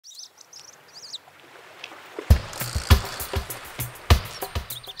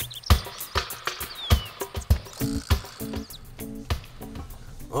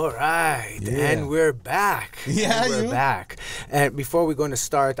All right, and we're back. Yeah, we're back. And before we're going to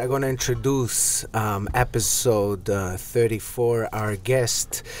start, I'm going to introduce episode 34, our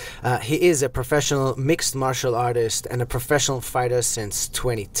guest. He is a professional mixed martial artist and a professional fighter since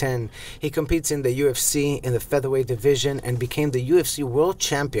 2010. He competes in the UFC in the featherweight division and became the UFC world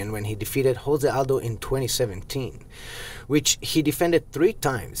champion when he defeated José Aldo in 2017. Which he defended 3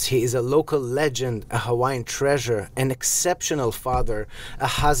 times. He is a local legend, a Hawaiian treasure, an exceptional father, a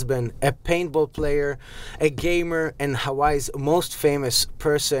husband, a paintball player, a gamer, and Hawaii's most famous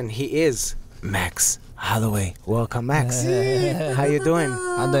person. He is Max Holloway. Welcome, Max. How you doing?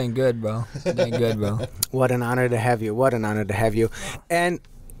 I'm doing good, bro. What an honor to have you. What an honor to have you. And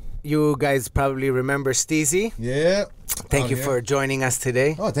you guys probably remember Steezy. Yeah. Thank you for joining us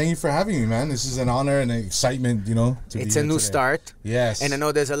today. Oh, thank you for having me, man. This is an honor and an excitement, It's a new start. Yes. And I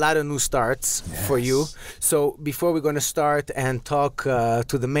know there's a lot of new starts for you. So before we're going to start and talk to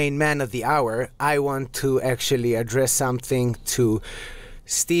the main man of the hour, I want to actually address something to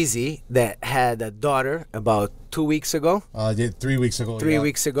Steezy that had a daughter about 2 weeks ago. 3 weeks ago. 3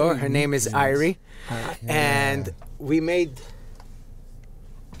 weeks ago. Her name is Irie. And we made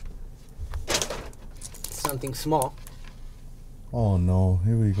something small. Oh no,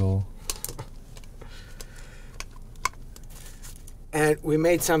 here we go. And we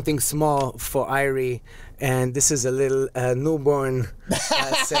made something small for Irie, and this is a little newborn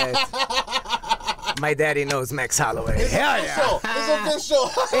set. My daddy knows Max Holloway. It's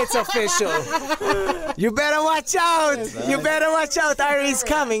official. It's official. You better watch out. You better watch out. Irie's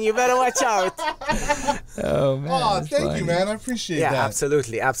coming. You better watch out. Oh, man. Oh, thank you, man. I appreciate that. Yeah,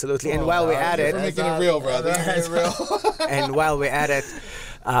 absolutely. And while we're at it, we're making it real, brother. and while we're at it,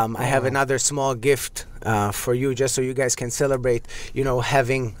 I have another small gift for you, just so you guys can celebrate,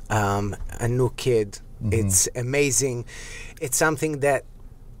 having a new kid. It's amazing. It's something that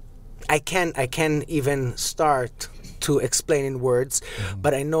I can't even start to explain in words,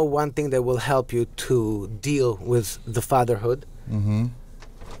 but I know one thing that will help you to deal with the fatherhood.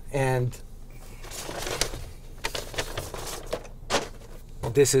 And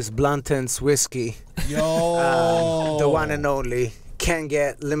this is Blanton's whiskey. Yo. The one and only. Can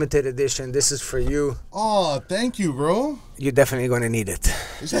get limited edition. This is for you. Oh, thank you, bro. You're definitely going to need it.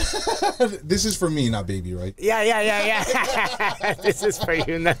 This is for me, not baby, right? Yeah. This is for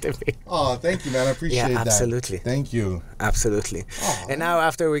you, not the baby. Oh, thank you, man. I appreciate that. Absolutely. Thank you. Absolutely. Oh, and now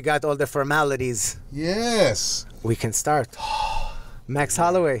after we got all the formalities, yes, we can start. Max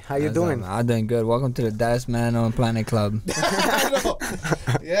Holloway, how you doing? I'm doing good. Welcome to the Daddest Man on Planet Club.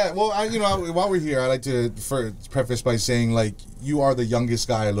 Yeah, well, while we're here, I'd like to preface by saying, you are the youngest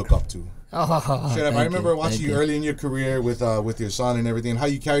guy I look up to. Oh, Straight up. I remember watching you early in your career with your son and everything, and how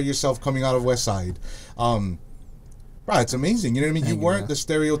you carry yourself coming out of West Side. Bro, it's amazing. You know what I mean? You weren't the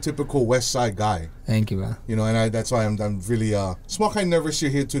stereotypical West Side guy. Thank you, man. And that's why I'm really small kind of nervous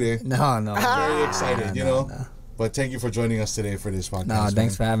you're here today. No. I'm very excited, No. But thank you for joining us today for this podcast. No,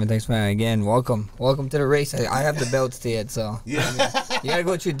 thanks for having. Again, welcome to the race. I have the belts to it, so you gotta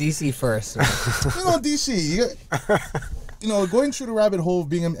go through DC first. DC, going through the rabbit hole of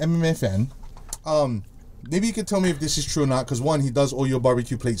being an MMA fan. Maybe you could tell me if this is true or not. Because one, he does owe you a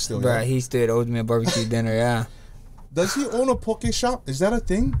barbecue plate still. Right, he still owes me a barbecue dinner. Yeah. Does he own a poke shop? Is that a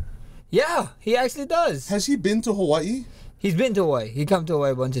thing? Yeah, he actually does. Has he been to Hawaii? He's been to Hawaii. He come to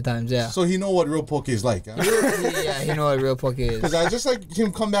Hawaii a bunch of times, yeah. So he know what real poke is like. Huh? Yeah, he know what real poke is. Because I just like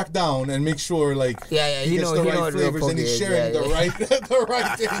him come back down and make sure he gets the right flavors and he's sharing the right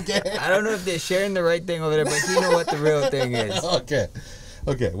thing. Yeah. I don't know if they're sharing the right thing over there, but he know what the real thing is. Okay.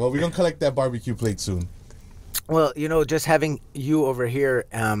 Well, we're gonna collect that barbecue plate soon. Well, just having you over here,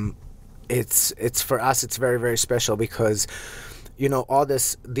 it's for us. It's very, very special because,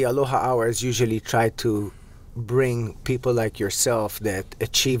 the Aloha Hours usually try to bring people like yourself that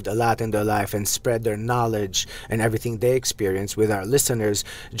achieved a lot in their life and spread their knowledge and everything they experience with our listeners,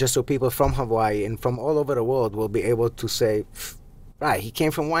 just so people from Hawaii and from all over the world will be able to say, right, he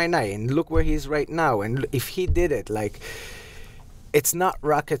came from Waianae and look where he is right now. And if he did it, it's not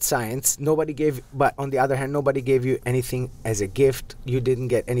rocket science. But on the other hand, nobody gave you anything as a gift. You didn't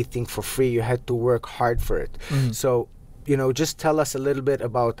get anything for free. You had to work hard for it. So just tell us a little bit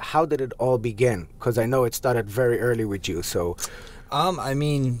about how did it all begin? Because I know it started very early with you. So, I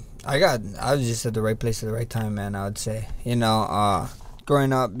was just at the right place at the right time, man. I would say,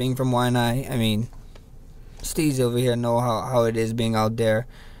 growing up, being from Waianae, Steezy over here know how it is being out there.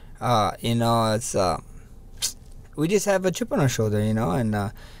 It's we just have a chip on our shoulder, and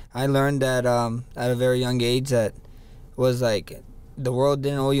I learned that at a very young age that was the world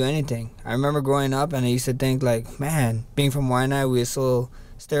didn't owe you anything. I remember growing up and I used to think man, being from Waianae, we were so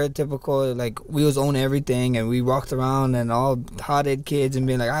stereotypical, like we was own everything, and we walked around and all hothead kids and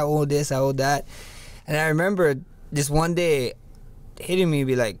being like, I owe this, I owe that. And I remember this one day hitting me,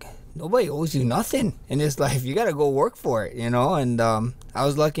 be like, nobody owes you nothing in this life. You gotta go work for it, you know. And I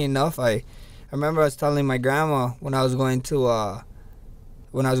was lucky enough. I remember I was telling my grandma when I was going to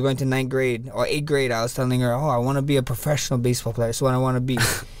ninth grade or 8th grade, I was telling her, oh, I want to be a professional baseball player. That's what I want to be.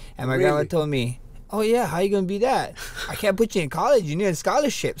 And my grandma told me, oh yeah, how you gonna be that? I can't put you in college. You need a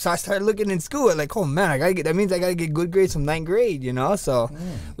scholarship. So I started looking in school. Like, oh man, that means I gotta get good grades from 9th grade. You know. So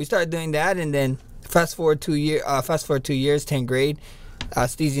we started doing that, and then fast forward 2 years, 10th grade.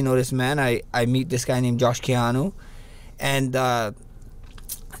 Steezy know this man. I meet this guy named Josh Keanu, and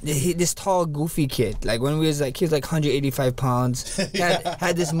this tall, goofy kid. Like when he was like 185 pounds.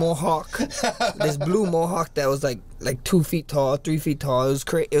 Had this mohawk, this blue mohawk that was like 2 feet tall, 3 feet tall.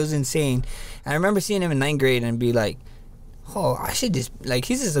 It was insane. And I remember seeing him in 9th grade and be like, oh, I should just, like,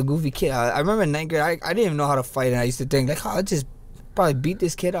 he's just a goofy kid. I remember in 9th grade, I didn't even know how to fight, and I used to think like, oh, I'll just probably beat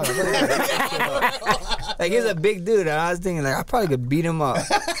this kid up. Like, he's a big dude, and I was thinking like I probably could beat him up.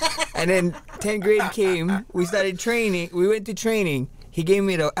 And then 10th grade came, we started training. We went to training. He gave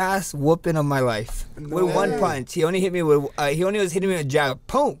me the ass whooping of my life with one punch. He only hit me with. He only was hitting me with a jab.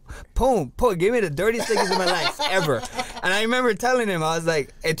 Boom, boom, boom. Gave me the dirtiest seconds of my life ever. And I remember telling him, I was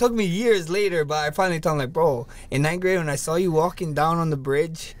like, it took me years later, but I finally told him like, bro, in 9th grade when I saw you walking down on the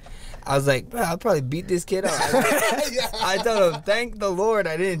bridge, I was like, bro, I'll probably beat this kid up. I told him, thank the Lord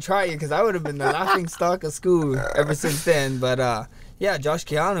I didn't try you, because I would have been the laughing stock of school ever since then. But yeah, Josh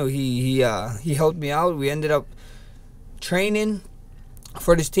Keanu, he helped me out. We ended up training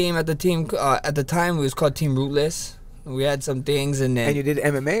for this team. At the time it was called Team Rootless. We had some things, and then. And you did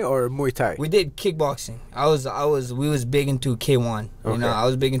MMA or Muay Thai? We did kickboxing. We was big into K1. You know, I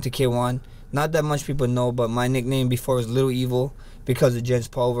was big into K1. Not that much people know, but my nickname before was Little Evil because of Jens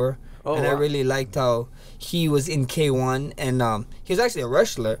Pulver. Oh, and wow. I really liked how he was in K1, and he was actually a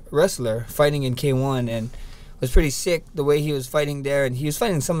wrestler fighting in K1, and it was pretty sick the way he was fighting there, and he was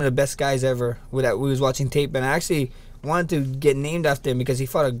fighting some of the best guys ever. We was watching tape, and I actually wanted to get named after him because he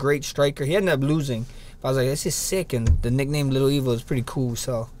fought a great striker. He ended up losing, but I was like, this is sick, and the nickname Little Evil is pretty cool,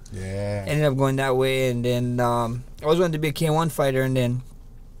 so yeah, ended up going that way. And then I was going to be a K1 fighter, and then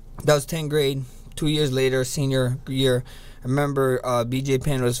that was 10th grade. 2 years later, senior year, I remember BJ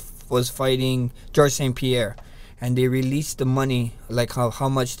Penn was fighting George St. Pierre, and they released the money, like how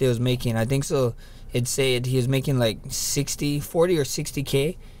much they was making. I think so. It said he was making like 40 or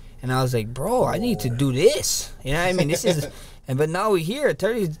 60K, and I was like, bro, I need to do this. You know what I mean? This is, but now we hear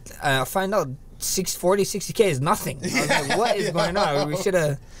 30. I find out 40, 60K is nothing. I was like, what is going on? We should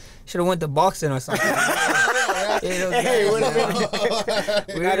have went to boxing or something. Hey,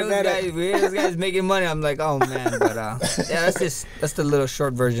 those guys making money. I'm like, oh man, but yeah, that's the little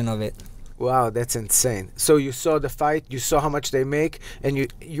short version of it. Wow, that's insane. So you saw the fight, you saw how much they make, and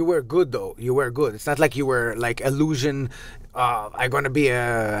you were good though. You were good. It's not like you were like illusion.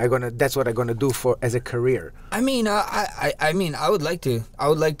 That's what I'm gonna do for as a career. I mean, I would like to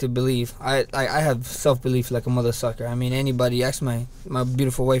believe. I have self-belief like a mother sucker. I mean, anybody, ask my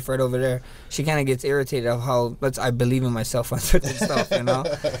beautiful wife right over there. She kind of gets irritated of how I believe in myself on certain stuff, you know.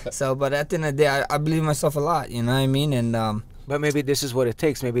 So, but at the end of the day, I believe in myself a lot. You know what I mean? And but maybe this is what it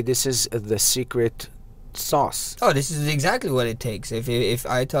takes. Maybe this is the secret sauce. Oh, this is exactly what it takes. If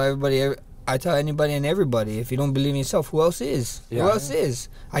I tell everybody. I tell anybody and everybody, if you don't believe in yourself, who else is? Yeah. Who else is?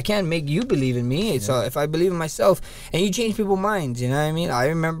 I can't make you believe in me. So if I believe in myself, and you change people's minds, you know what I mean? I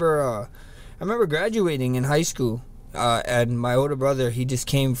remember graduating in high school, and my older brother, he just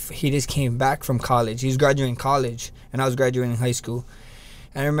came back from college. He was graduating college, and I was graduating high school.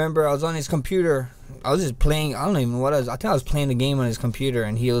 And I remember I was on his computer. I was just playing. I don't even know what I was. I think I was playing the game on his computer,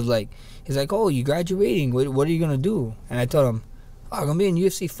 and he's like, "Oh, you graduating? What are you gonna do?" And I told him, oh, I'm gonna be a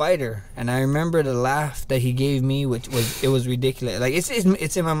UFC fighter. And I remember the laugh that he gave me, which was ridiculous. Like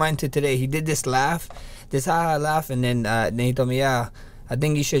it's in my mind to today. He did this laugh, this ha laugh, and then he told me, yeah, I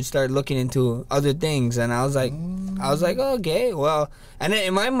think you should start looking into other things. And I was like, okay, well. And then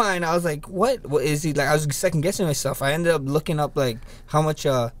in my mind, I was like, what is he like? I was second guessing myself. I ended up looking up like how much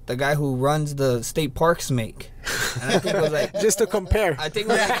the guy who runs the state parks make. And I think it was like just to compare. I think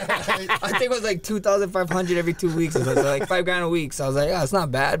it was like 2,500 every 2 weeks. So like $5,000 a week. So I was like, oh, it's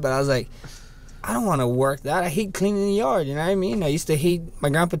not bad. But I was like, I don't want to work that. I hate cleaning the yard. You know what I mean? I used to hate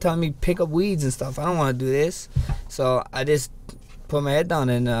my grandpa telling me pick up weeds and stuff. I don't want to do this. So I just put my head down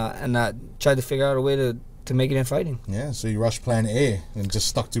and tried to figure out a way to make it in fighting. Yeah, so you rushed plan A and just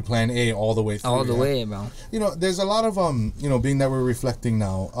stuck to plan A all the way through. All the way, man. You know, there's a lot of being that we're reflecting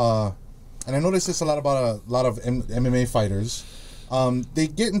now, and I noticed this a lot about a lot of MMA fighters. they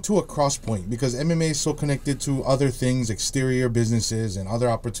get into a cross point because MMA is so connected to other things, exterior businesses and other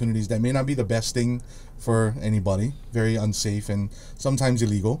opportunities that may not be the best thing for anybody. Very unsafe and sometimes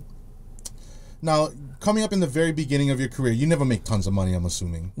illegal. Now, coming up in the very beginning of your career, you never make tons of money, I'm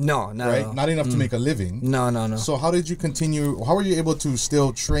assuming. No, right? Not enough to make a living. No. So how did you continue? How were you able to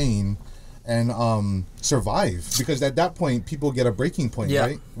still train and survive? Because at that point, people get a breaking point,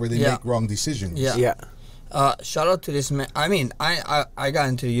 right? Where they make wrong decisions. Yeah. Shout out to this man. I mean, I got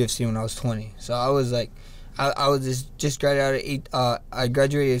into the UFC when I was 20. So I was like, I was just graduated I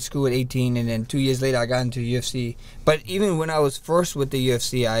graduated school at 18, and then 2 years later I got into the UFC. But even when I was first with the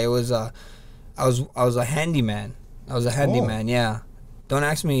UFC, I was a handyman. I was a handyman. Yeah. Don't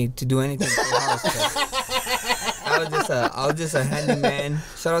ask me to do anything for the house. I was just a handyman.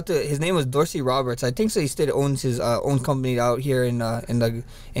 Shout out to his name was Dorsey Roberts. I think so. He still owns his own company out here in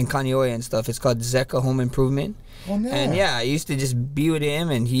Kaneohe and stuff. It's called Zeka Home Improvement. Oh, no. And yeah, I used to just be with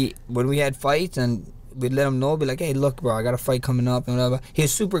him, and when we had fights and we'd let him know, be like, hey, look, bro, I got a fight coming up and whatever.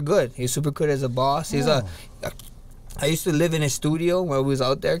 He's super good. He's super good as a boss. I used to live in his studio while we was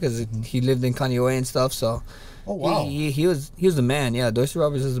out there because he lived in Kaneohe and stuff. So, oh wow, he was the man. Yeah, Dorsey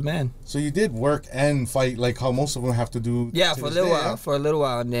Roberts is the man. So you did work and fight like how most of them have to do. Yeah, for a little while. For a little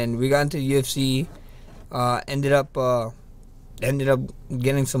while, and then we got into the UFC. Ended up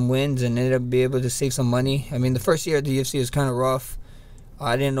getting some wins and ended up being able to save some money. I mean, the first year at the UFC was kind of rough.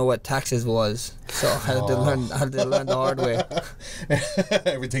 I didn't know what taxes was, so I had to learn the hard way.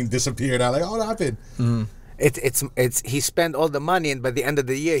 Everything disappeared. I'm like, oh, what happened? Mm-hmm. It's he spent all the money, and by the end of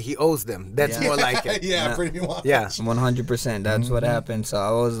the year he owes them. That's more like it. Yeah, pretty much. Yeah, 100%. That's what happened. So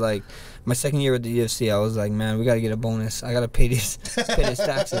I was like, my second year at the UFC, I was like, man, we gotta get a bonus. I gotta pay these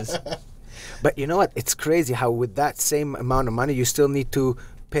taxes. But you know what? It's crazy how with that same amount of money, you still need to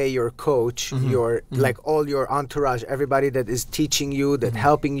pay your coach, your like all your entourage, everybody that is teaching you, that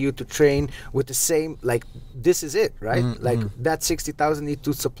helping you to train with the same, like this is it, right? Like that 60,000 need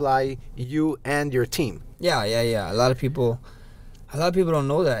to supply you and your team. Yeah. A lot of people don't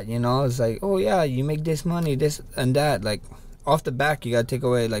know that, you know. It's like, oh yeah, you make this money, this and that. Like off the back, you gotta take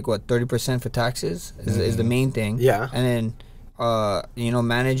away like what 30% for taxes is the main thing. Yeah, and then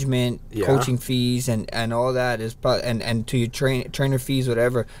management, coaching fees, and all that is probably and to your trainer fees,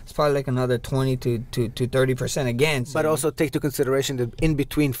 whatever. It's probably like another 20 to 30% again. So but also take to consideration that in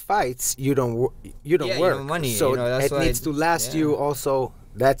between fights you don't work. You don't money, so that's it needs to last you also.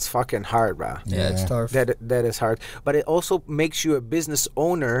 That's fucking hard, bro. Yeah, it's tough. That is hard. But it also makes you a business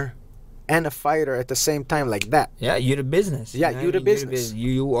owner and a fighter at the same time, like that. Yeah, you're the business. Yeah, you're the business.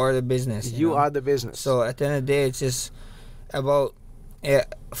 You are the business. You are the business. So at the end of the day, it's just about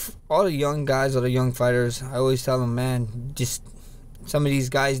all the young guys or the young fighters. I always tell them, man, just some of these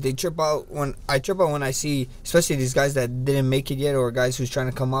guys, they trip out when I see, especially these guys that didn't make it yet, or guys who's trying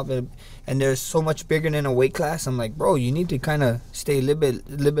to come up and they're so much bigger than a weight class. I'm like, bro, you need to kind of stay a little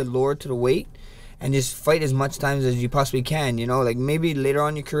bit lower to the weight and just fight as much times as you possibly can. You know, like maybe later on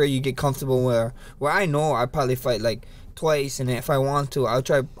in your career you get comfortable where I know I probably fight like twice, and if I want to,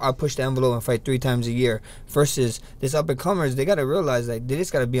 I'll push the envelope and fight 3 times a year. Versus this up and comers, they gotta realize like they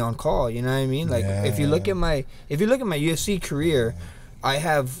just gotta be on call. You know what I mean? Like if you look at my UFC career, I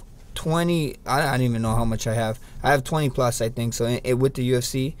have 20. I don't even know how much I have. I have 20 plus, I think. So with the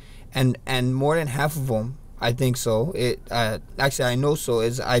UFC, and more than half of them, I think so. Actually, I know so.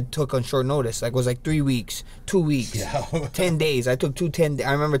 Is I took on short notice. Like it was like 3 weeks, 2 weeks, 10 days. I took 2 10.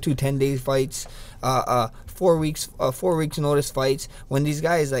 I remember 2 10-day fights. 4 weeks notice fights. When these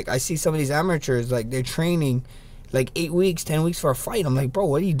guys, like I see some of these amateurs, like they're training like 8 weeks, 10 weeks for a fight. I'm like, bro,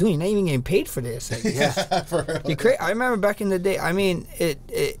 what are you doing? You're not even getting paid for this. Like, I remember back in the day. I mean,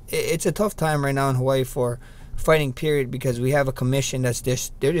 it's a tough time right now in Hawaii for fighting, period, because we have a commission they're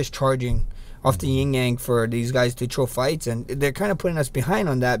just charging off the yin yang for these guys to throw fights, and they're kind of putting us behind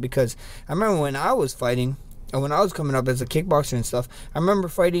on that. Because I remember when I was fighting, and when I was coming up as a kickboxer and stuff, I remember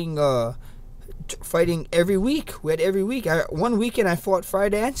fighting every week. We had every week. One weekend I fought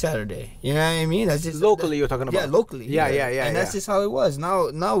Friday and Saturday. You know what I mean? That's just locally. You're talking about? Yeah, locally. Yeah. And that's just how it was.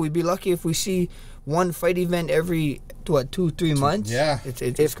 Now we'd be lucky if we see one fight event every 2-3 months. Yeah,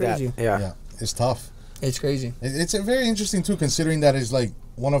 it's crazy. Yeah, it's tough. It's crazy. It's very interesting too, considering that is like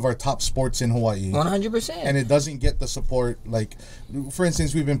one of our top sports in Hawaii. 100%. And it doesn't get the support. Like, for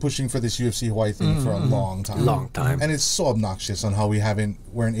instance, we've been pushing for this UFC Hawaii thing for a long time. And it's so obnoxious on how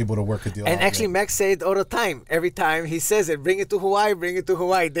weren't able to work a deal. And actually, Max says it all the time. Every time he says it, bring it to Hawaii, bring it to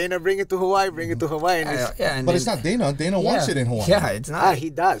Hawaii. Dana, bring it to Hawaii, bring it to Hawaii. But it's not Dana. Dana wants it in Hawaii. Yeah, it's not. He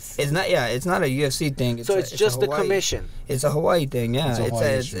does. It's not. Yeah, it's not a UFC thing. It's just the commission. It's a Hawaii thing. Yeah,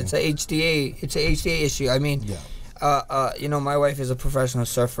 it's a HDA. It's a HDA issue. I mean. Yeah. You know, my wife is a professional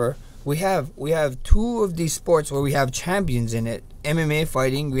surfer. We have two of these sports where we have champions in it. MMA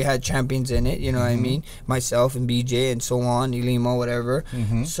fighting, we had champions in it. You know what I mean? Myself and BJ and so on, Ilimo, whatever.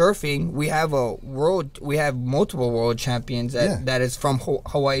 Surfing, we have multiple world champions that is from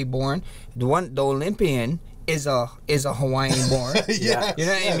Hawaii born. The Olympian is a Hawaiian born. Yes, You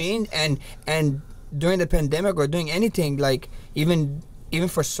know what I mean? And during the pandemic or doing anything, like even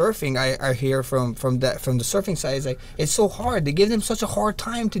for surfing, I hear from the surfing side, it's like it's so hard. They give them such a hard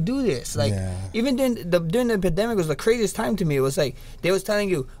time to do this. Like even during the pandemic was the craziest time to me. It was like they was telling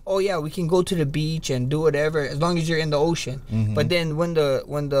you, oh yeah, we can go to the beach and do whatever as long as you're in the ocean. But then when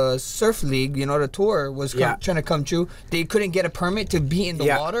the surf league, you know, the tour was trying to come true, they couldn't get a permit to be in the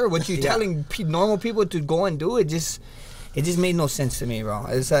water. What you telling normal people to go and do it just made no sense to me, bro.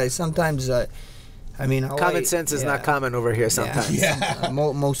 It's like sometimes. I mean, Hawaii, common sense is not common over here sometimes. Yeah.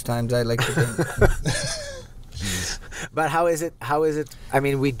 Most times I like to think. But how is it? I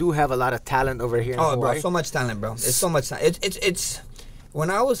mean, we do have a lot of talent over here in Hawaii. Bro, so much talent, bro. It's so much talent. It's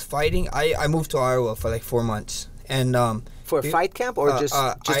when I was fighting, I moved to Iowa for like 4 months. And for a fight camp or just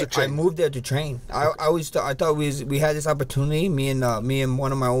to train? I moved there to train. I thought we had this opportunity, me and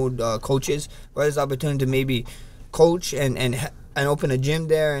one of my old coaches, we had this opportunity to maybe coach and open a gym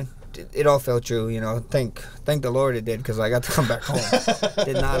there. And it all fell true, you know. Thank the Lord it did, because I got to come back home.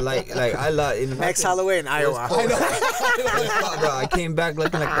 Did not I love next Holloway in Iowa. Bro, I came back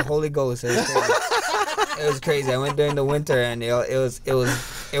looking like the Holy Ghost. It was crazy. I went during the winter and it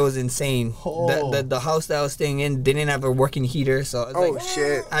was insane. The house that I was staying in didn't have a working heater, so I was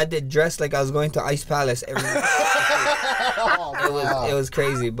shit. I did dress like I was going to Ice Palace every night. It was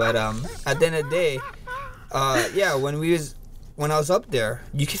crazy, but at the end of the day, when I was up there,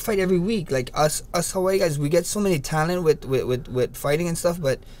 you could fight every week. Like us Hawaii guys, we get so many talent with fighting and stuff,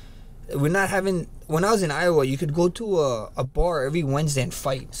 but we're not having. When I was in Iowa, you could go to a bar every Wednesday and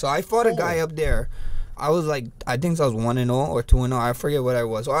fight. So I fought a guy up there. I was like, I think I was 1-0 or 2-0. I forget what I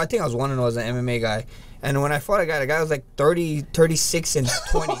was. Or I think I was 1-0 as an MMA guy. And when I fought a guy, the guy was like 36 and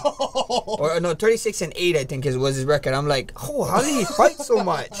 20. Or no, 36 and 8, I think was his record. I'm like, oh, how did he fight so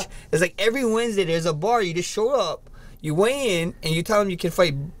much? It's like every Wednesday there's a bar. You just show up. You weigh in and you tell them you can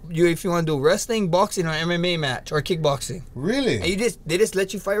fight if you want to do wrestling, boxing, or MMA match or kickboxing. Really? And they just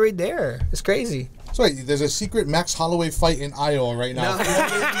let you fight right there. It's crazy. So wait, there's a secret Max Holloway fight in Iowa right now. No.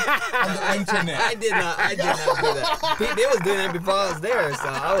 On the internet. I did not do that. They was doing it before I was there, so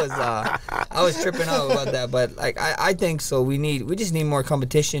I was tripping out about that. But like I think so. We just need more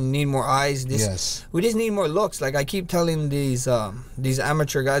competition, need more eyes. We just need more looks. Like I keep telling these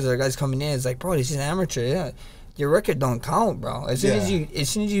amateur guys or guys coming in, it's like, bro, this is amateur. Yeah. Your record don't count, bro. As soon as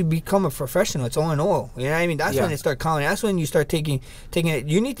you become a professional, it's 0-0. You know what I mean? That's when it start counting. That's when you start taking it.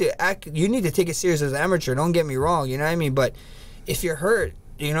 You need to take it serious as an amateur. Don't get me wrong. You know what I mean? But if you're hurt,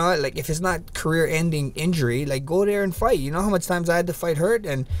 you know, like if it's not career-ending injury, like go there and fight. You know how much times I had to fight hurt,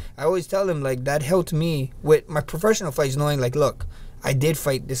 and I always tell them like that helped me with my professional fights, knowing like, look, I did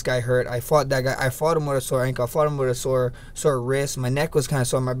fight this guy hurt. I fought that guy. I fought him with a sore ankle. I fought him with a sore wrist. My neck was kind of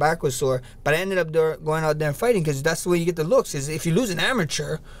sore. My back was sore. But I ended up going out there and fighting, because that's the way you get the looks. Is if you lose an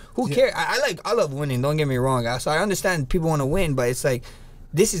amateur, who cares? I love winning. Don't get me wrong. So I understand people want to win, but it's like,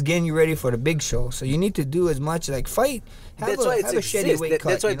 this is getting you ready for the big show. So you need to do as much, like fight. That's why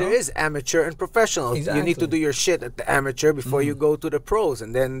there is amateur and professional. Exactly. You need to do your shit at the amateur before you go to the pros,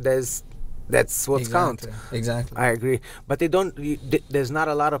 and then that's what's count. Exactly. I agree. But there's not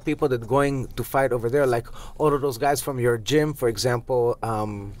a lot of people that going to fight over there. Like all of those guys from your gym, for example,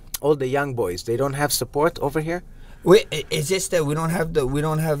 all the young boys, they don't have support over here? It's just that we don't have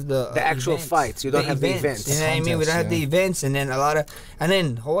the actual events. fights. You don't have the events. You know what I mean? We don't have the events, and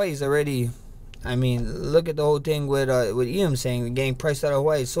then Hawaii's already. I mean, look at the whole thing with Ian saying getting priced out of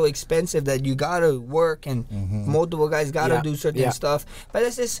Hawaii. It's so expensive that you gotta work, and multiple guys gotta do certain stuff. But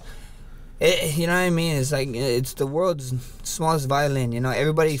it's just. You know what I mean? It's like it's the world's smallest violin. You know,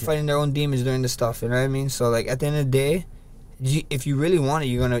 everybody fighting their own demons doing this stuff. You know what I mean? So like at the end of the day, if you really want it,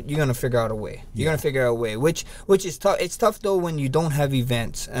 you're gonna figure out a way. You're gonna figure out a way, which is tough. It's tough though when you don't have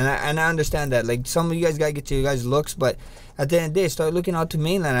events, and I understand that. Like some of you guys gotta get to your guys' looks, but at the end of the day, start looking out to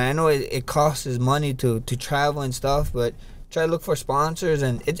mainland. I know it costs money to travel and stuff, but try to look for sponsors,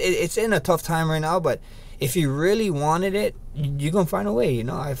 and it's in a tough time right now, but. If you really wanted it, you're going to find a way, you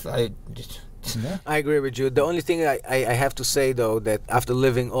know. I agree with you. The only thing I have to say, though, that after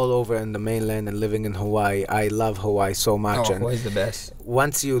living all over in the mainland and living in Hawaii, I love Hawaii so much. Oh, Hawaii's the best.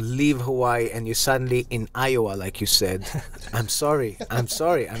 Once you leave Hawaii and you're suddenly in Iowa, like you said, I'm sorry.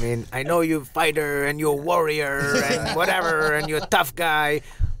 I mean, I know you're a fighter and you're a warrior and whatever and you're a tough guy,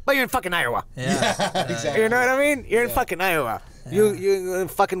 but you're in fucking Iowa. Yeah. Exactly. You know what I mean? You're in fucking Iowa. You're in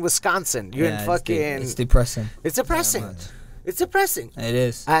fucking Wisconsin. You're in fucking. It's depressing. It's depressing. It's depressing. It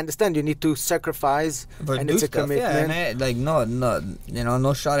is. I understand you need to sacrifice, But and do it's a stuff, commitment. Yeah, and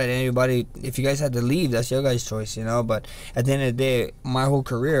no shot at anybody. If you guys had to leave, that's your guys' choice, But at the end of the day, my whole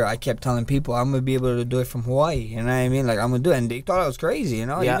career, I kept telling people I'm gonna be able to do it from Hawaii. You know what I mean? Like I'm gonna do it, and they thought I was crazy.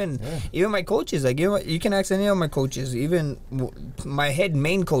 Yeah. Even my coaches, like you can ask any of my coaches. Even my head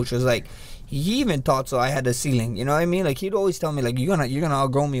main coach was like. He even thought so I had a ceiling, you know what I mean? Like he'd always tell me like you're gonna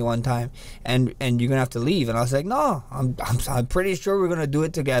outgrow me one time and you're gonna have to leave, and I was like no, I'm pretty sure we're gonna do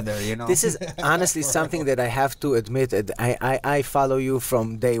it together, This is honestly something that I have to admit. I follow you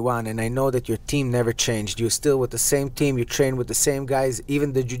from day one, and I know that your team never changed. You're still with the same team. You train with the same guys.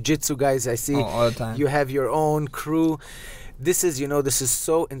 Even the jiu-jitsu guys I see, all the time. You have your own crew. This is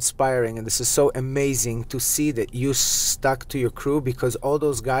so inspiring, and this is so amazing to see that you stuck to your crew, because all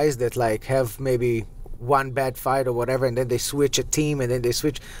those guys that like have maybe one bad fight or whatever, and then they switch a team, and then they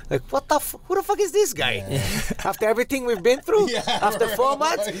switch, like who the fuck is this guy? After everything we've been through, after 4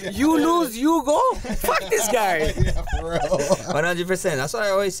 months, you lose, you go, fuck this guy. Yeah, for real. 100%. That's what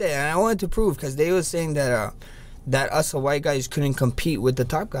I always say, and I wanted to prove because they were saying that us white guys couldn't compete with the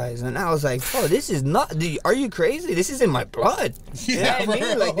top guys, and I was like, "Oh, this is not. Are you crazy? This is in my blood. You know what I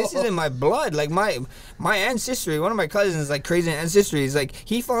mean? Like this is in my blood. Like my ancestry. One of my cousins, like crazy ancestry, is like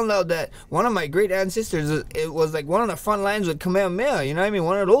he found out that one of my great ancestors, it was like one of the front lines with Kamehameha. You know what I mean?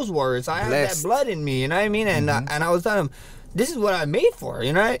 One of those warriors. I have that blood in me. You know what I mean? And and I was telling him, this is what I'm made for.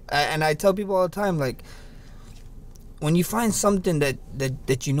 You know? And I tell people all the time, like. When you find something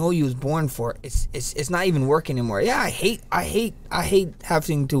that you know you was born for, it's not even work anymore. Yeah, I hate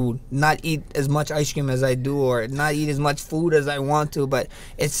having to not eat as much ice cream as I do, or not eat as much food as I want to. But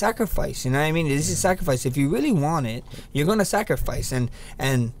it's sacrifice, you know what I mean? This is sacrifice. If you really want it, you're gonna sacrifice. And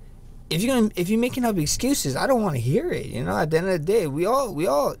if you're making up excuses, I don't want to hear it. At the end of the day, we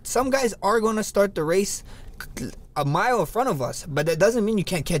all some guys are gonna start the race a mile in front of us, but that doesn't mean you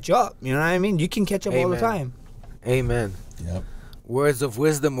can't catch up. You know what I mean? You can catch up all the time. Amen. Yep. Words of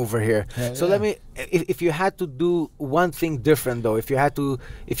wisdom over here. So yeah. let me, if you had to do one thing different though, if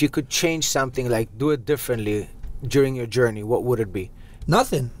you could change something, like do it differently during your journey, what would it be?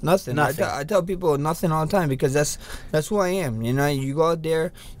 Nothing. I tell people nothing all the time, because that's who I am. You go out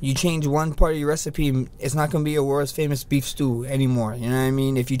there, you change one part of your recipe, it's not gonna be your world's famous beef stew anymore. You know what I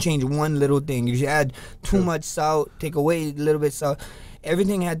mean? If you change one little thing, if you add too much salt, take away a little bit salt,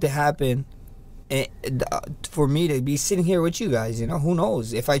 everything had to happen. For me to be sitting here with you guys, who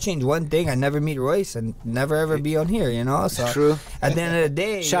knows? If I change one thing, I never meet Royce and never ever be on here, So True. At the end of the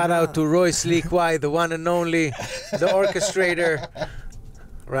day, Shout out to Royce Lee Kwai, the one and only, the orchestrator.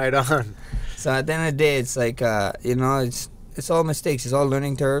 Right on. So at the end of the day, it's like it's all mistakes, it's all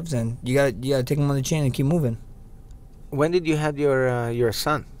learning curves, and you gotta take them on the chin and keep moving. When did you have your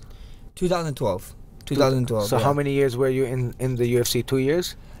son? 2012. 2012. So how many years were you in the UFC? 2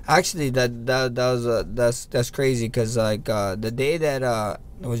 years? Actually, that's crazy, because the day that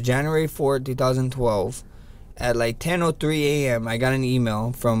it was January 4th, 2012, at like 10:03 a.m. I got an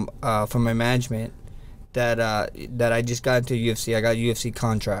email from my management that I just got into UFC. I got a UFC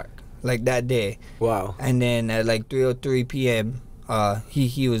contract like that day. Wow. And then at like 3:03 p.m.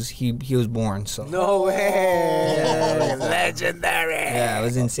 He was born. So No way. Yeah. Legendary. yeah, it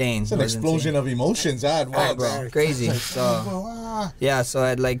was insane. It's an explosion of emotions. Oh, bro, crazy. So yeah, so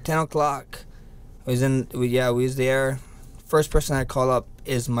at like 10 o'clock, we was there. First person I call up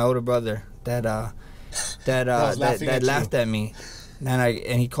is my older brother that laughed at me.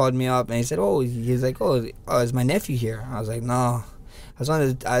 And he called me up and he said, he's like, is my nephew here? I was like, no. I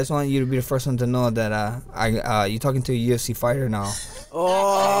just wanted you to be the first one to know that you're talking to a UFC fighter now.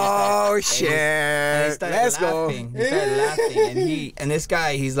 Oh shit! And he started Let's laughing. go. He started laughing, and this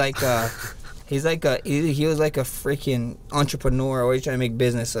guy, he was like a freaking entrepreneur, always trying to make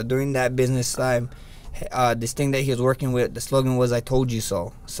business. So during that business time, this thing that he was working with, the slogan was "I told you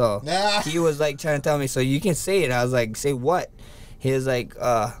so." So he was like trying to tell me, so you can say it. I was like, say what? He was like,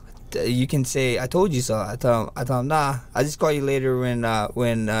 you can say "I told you so." I told him, nah, I'll just call you later when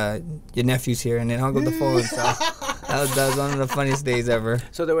your nephew's here, and then hung up the phone. So that was one of the funniest days ever.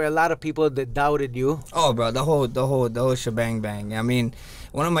 So there were a lot of people that doubted you. Oh, bro, the whole shebang bang. I mean,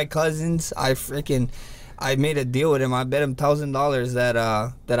 one of my cousins, I made a deal with him. I bet him $1,000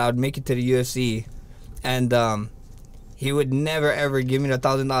 that I would make it to the UFC, and he would never ever give me the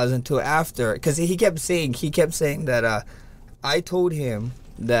 $1,000 until after, because he kept saying that I told him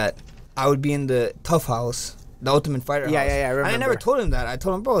that I would be in the tough house the Ultimate Fighter Yeah, house. yeah, yeah, I And I remember. never told him that. I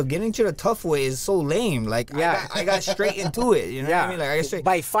told him, bro, getting to the tough way is so lame. Like, Yeah. I got straight into it. You know what I mean? Like, I got straight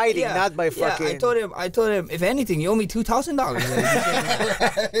by fighting, not by fucking. Yeah, I told him, if anything, you owe me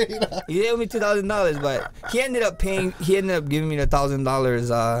 $2,000. You owe me $2,000, but he ended up giving me the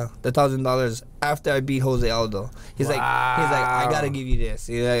 $1,000 after I beat José Aldo. He's like, I gotta give you this.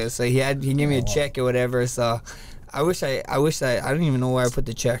 So he gave me a check or whatever. So I don't even know where I put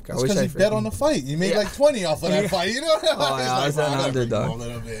the check. I It's wish because I you bet on the fight. You made like 20 off of that fight. You know? Oh, yeah, I was an underdog. A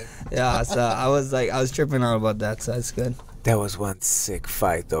little bit. Yeah, so I was tripping out about that. So that's good. That was one sick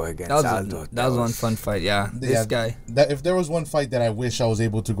fight though against That was Aldo. that was one fun fight. Yeah, this guy. That if there was one fight that I wish I was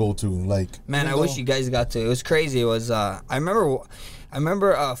able to go to, like, Man, I wish you guys got to. It was crazy. It was. I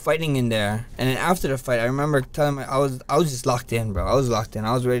remember fighting in there, and then after the fight, I remember telling I was just locked in, bro. I was locked in.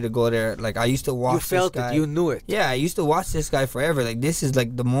 I was ready to go there. Like, I used to watch. You felt this guy. it. You knew it. Yeah, I used to watch this guy forever. Like, this is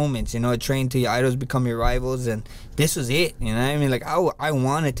like the moments, you know. Train till your idols become your rivals, and this was it. You know what I mean? Like, I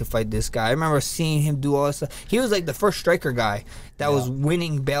wanted to fight this guy. I remember seeing him do all this stuff. He was like the first striker guy that was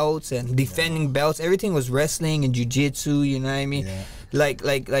winning belts and defending belts. Everything was wrestling and jiu-jitsu. You know what I mean? Yeah. Like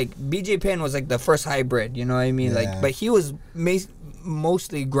BJ Penn was like the first hybrid. You know what I mean? Yeah. Like, but he was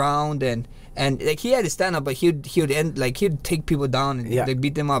mostly ground and like he had to stand up, but he'd take people down and like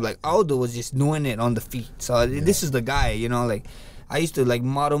beat them up. Like Aldo was just doing it on the feet. So this is the guy, you know. Like, I used to like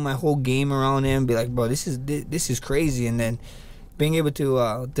model my whole game around him, be like, bro, this is crazy. And then being able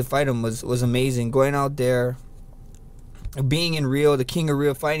to fight him was amazing. Going out there, being in Rio, the King of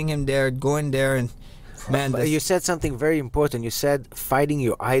Rio, fighting him there, going there and. Man, you said something very important. You said fighting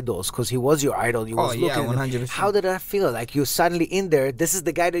your idols, because he was your idol. You was looking 100%. How did that feel? Like, you suddenly in there. This is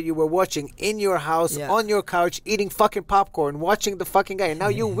the guy that you were watching in your house, on your couch, eating fucking popcorn, watching the fucking guy, and now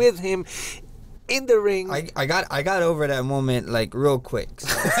you with him in the ring. I got over that moment like real quick. So.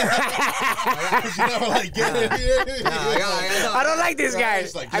 I don't like this guy.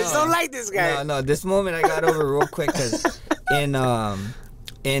 I just don't like this guy. No, this moment I got over real quick because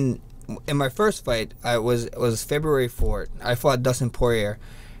in my first fight, it was February 4th. I fought Dustin Poirier,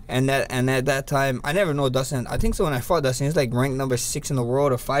 and at that time, I never know Dustin. I think so. When I fought Dustin, he's like ranked number 6 in the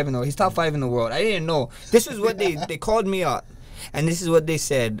world or 5 in the world. He's top 5 in the world. I didn't know. This is what they called me out, and this is what they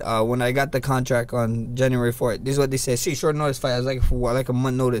said when I got the contract on January 4th. This is what they said. See, short notice fight. I was like for like a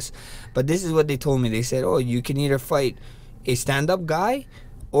month notice, but this is what they told me. They said, oh, you can either fight a stand-up guy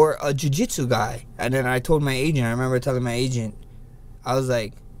or a jiu-jitsu guy. And then I told my agent. I remember telling my agent, I was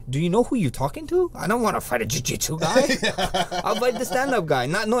like, do you know who you're talking to? I don't want to fight a jiu-jitsu guy. I'll fight the stand-up guy.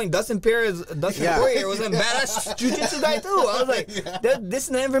 Not knowing Dustin Poirier was a badass jiu-jitsu guy too. I was like, this is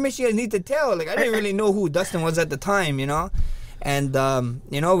the information you guys need to tell. Like, I didn't really know who Dustin was at the time, you know. And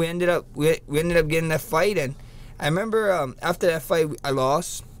you know, we ended up getting that fight. And I remember after that fight, I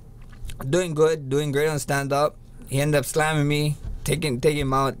lost. Doing good, doing great on stand-up. He ended up slamming me, taking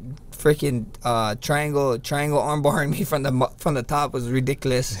him out. Freaking triangle armbarring me from the top was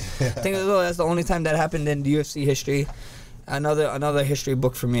ridiculous. I think that's the only time that happened in the UFC history. Another history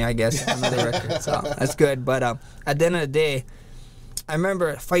book for me, I guess. Another record. So that's good. But at the end of the day, I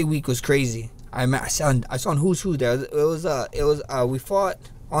remember fight week was crazy. I saw Who's Who there. It was we fought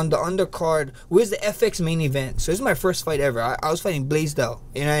on the undercard. It was the FX main event. So this is my first fight ever. I was fighting Blaisdell.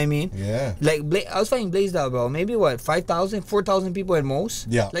 You know what I mean? Yeah. Like I was fighting Blaisdell, bro. Maybe what 5,000, 4,000 people at most.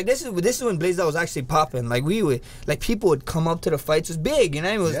 Yeah. Like this is when Blaisdell was actually popping. Like people would come up to the fights. It was big. You know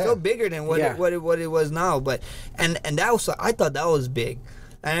what I mean? It was still bigger than what it was now. But and that was, I thought that was big.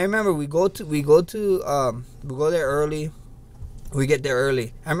 And I remember we go there early. We get there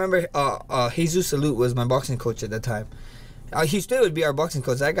early. I remember Jesus Salute was my boxing coach at the time. He still would be our boxing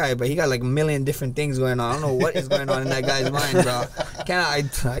coach, that guy, but he got like a million different things going on. I don't know what is going on in that guy's mind, bro. I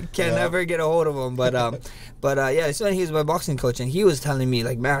can never get a hold of him. But yeah, so he was my boxing coach, and he was telling me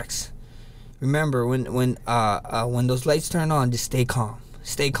like, Max, remember when those lights turn on, just stay calm.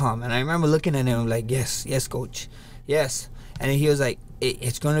 And I remember looking at him like, yes, coach, yes. And he was like,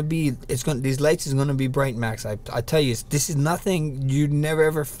 these lights is gonna be bright, Max. I tell you, this is nothing you never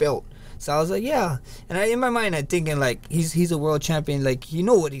ever felt. So I was like, yeah. And in my mind, I'm thinking, like, he's a world champion. Like, you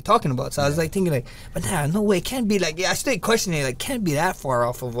know what he's talking about. So I was, like, thinking, like, but nah, no way. It can't be, like, I stayed questioning, like, can't be that far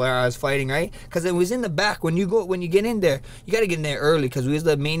off of where I was fighting, right? Because it was in the back. When you get in there, you got to get in there early because we was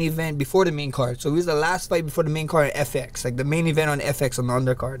the main event before the main card. So we was the last fight before the main card at FX. Like, the main event on FX on the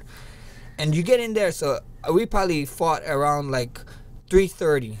undercard. And you get in there, so we probably fought around, like,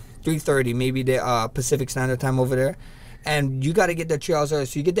 3:30, maybe the Pacific Standard Time over there. And you got to get there 3 hours early.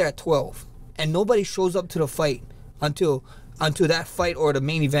 So you get there at 12. And nobody shows up to the fight until that fight or the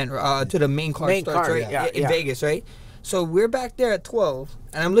main event, to the main card starts, right? In Vegas, right? So we're back there at 12.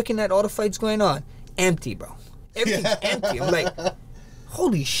 And I'm looking at all the fights going on. Empty, bro. Everything's empty. I'm like,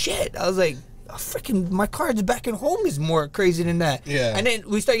 holy shit. I was like, freaking my cards back at home is more crazy than that. Yeah. And then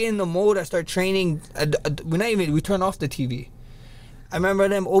we start getting in the mode. I start training. We turn off the TV. I remember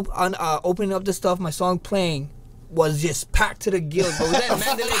them opening up the stuff. My song playing was just packed to the gills. But was that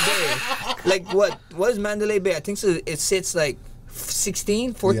Mandalay Bay? Like what is Mandalay Bay? I think so. It sits like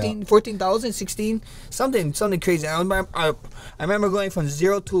 16, 14, 14,000, 16, something crazy. I remember going from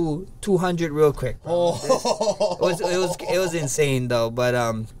 0 to 200 real quick. Bro. It was insane though. But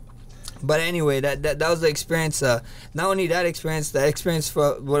anyway, that was the experience. Not only that experience, the experience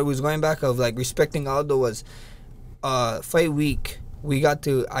for what was going back of like respecting Aldo was fight week. I got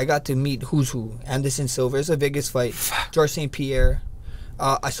to meet who's who. Anderson Silva, it's a Vegas fight. George St. Pierre.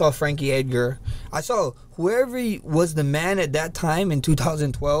 I saw Frankie Edgar. I saw whoever was the man at that time in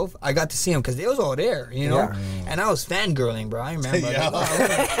 2012. I got to see him because they was all there, you know. Yeah. And I was fangirling, bro. I remember. Yeah.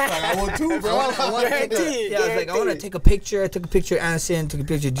 I want too, bro. I was like, I want to take a picture. I took a picture of Anderson. Took a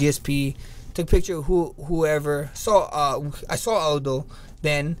picture of GSP. Took a picture of whoever. I saw Aldo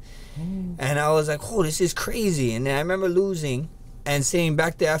then, and I was like, oh, this is crazy. And then I remember losing and sitting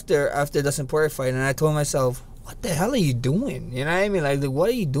back there after the Poirier fight, and I told myself, what the hell are you doing? You know what I mean? Like what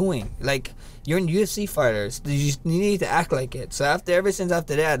are you doing? Like, you're in UFC fighters. You need to act like it. So ever since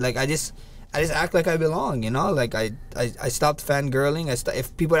after that, like I just act like I belong. You know, like I stopped fangirling.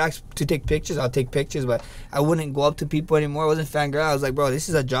 If people ask to take pictures, I'll take pictures. But I wouldn't go up to people anymore. I wasn't fangirl. I was like, bro, this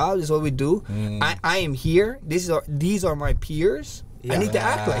is a job. This is what we do. I am here. These are my peers. Yeah. I need to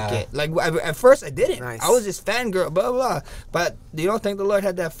act like it. Like at first I didn't. Nice. I was just fangirl, blah, blah, blah. But thank the Lord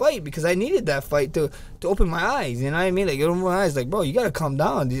had that fight because I needed that fight to open my eyes. You know what I mean? Like, open my eyes. Like, bro, you gotta calm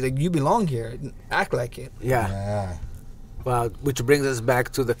down. Like, you belong here. Act like it. Yeah. Well, which brings us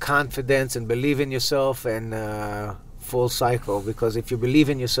back to the confidence and believe in yourself and full cycle. Because if you believe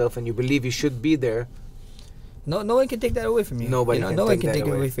in yourself and you believe you should be there, no one can take that away from you. No one can take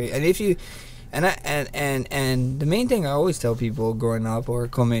it away from you. And if you. And the main thing I always tell people growing up or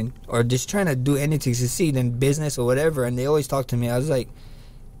coming or just trying to do anything to succeed in business or whatever, and they always talk to me, I was like,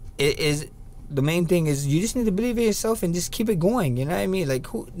 the main thing is you just need to believe in yourself and just keep it going. You know what I mean? Like,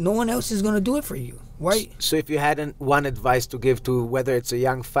 no one else is gonna do it for you. Why? So if you had one advice to give to whether it's a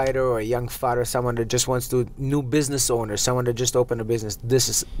young fighter or a young fighter, someone that just wants to, new business owner, someone that just opened a business, this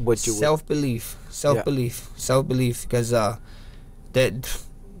is what you would. Self-belief, because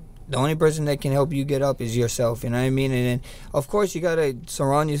the only person that can help you get up is yourself, you know what I mean? And then, of course, you gotta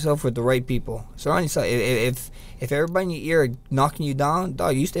surround yourself with the right people. Surround yourself. If everybody in your ear knocking you down,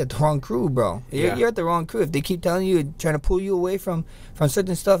 dog, you stay at the wrong crew, bro. You're at the wrong crew. If they keep telling you, trying to pull you away from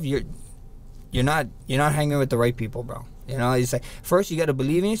certain stuff, you're not hanging with the right people, bro. You know, it's like first you gotta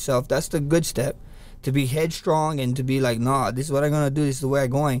believe in yourself. That's the good step. To be headstrong and to be like, nah, this is what I'm gonna do. This is the way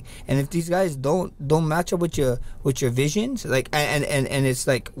I'm going. And if these guys don't match up with your visions, like, and it's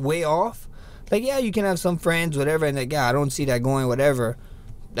like way off, like, yeah, you can have some friends, whatever, and like, yeah, I don't see that going, whatever.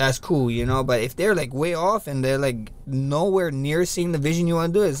 That's cool, you know. But if they're like way off and they're like nowhere near seeing the vision you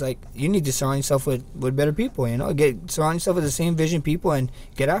want to do, it's like you need to surround yourself with better people, you know. Surround yourself with the same vision people and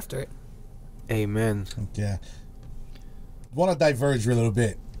get after it. Amen. Yeah. Want to diverge a little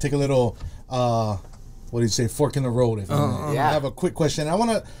bit. Take a little. What do you say? Fork in the road. If I have a quick question. I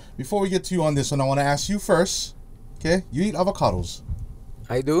want to, before we get to you on this one, I want to ask you first. Okay, you eat avocados?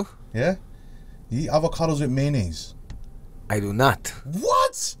 I do. Yeah, you eat avocados with mayonnaise? I do not.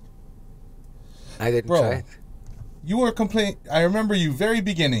 What? I didn't try it. You were complaining. I remember you very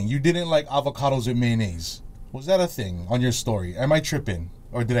beginning. You didn't like avocados with mayonnaise. Was that a thing on your story? Am I tripping,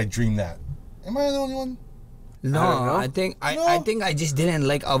 or did I dream that? Am I the only one? No, I think I just didn't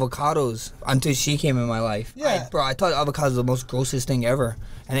like avocados until she came in my life. Yeah, I thought avocados was the most grossest thing ever,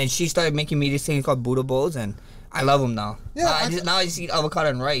 and then she started making me this thing called Buddha bowls, and I love them now. Yeah, now I just eat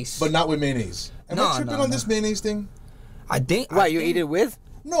avocado and rice, but not with mayonnaise. Am I tripping on this mayonnaise thing? I think. Why you eat it with?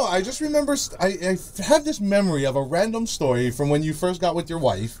 No, I just remember. I have this memory of a random story from when you first got with your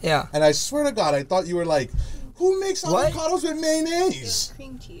wife. Yeah, and I swear to God, I thought you were like, who makes avocados with mayonnaise?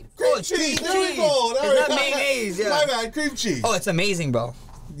 Cream cheese. Cream cheese. There we go. It's not mayonnaise. Yeah. My bad. Cream cheese. Oh, it's amazing, bro.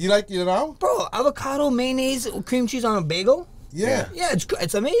 You like it now? Bro, avocado, mayonnaise, cream cheese on a bagel? Yeah. Yeah,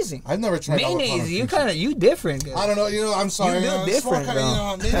 it's amazing. I've never tried mayonnaise. You different. I don't know. You know, I'm sorry. You different,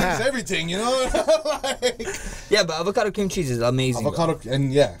 bro. Mayonnaise is everything. You know. Yeah, but avocado cream cheese is amazing. Avocado bro.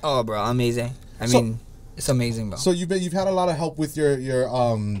 And yeah. Oh, bro, amazing. I mean, it's amazing, bro. So you've had a lot of help with your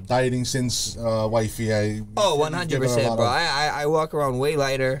dieting since wifey. 100%, bro. I walk around way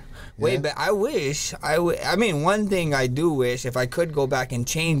lighter. Way Yeah? back. I mean, one thing I do wish, if I could go back and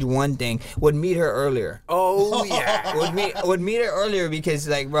change one thing, would meet her earlier. Oh yeah. Would meet her earlier because,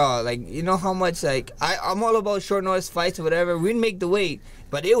 like, bro, like, you know how much, like, I'm all about short notice fights or whatever. We'd make the weight,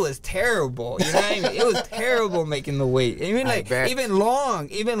 but it was terrible. You know what I mean? It was terrible making the weight. I mean, like, bet. even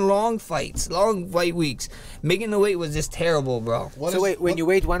long fights, long fight weeks, making the weight was just terrible, bro. So wait, when you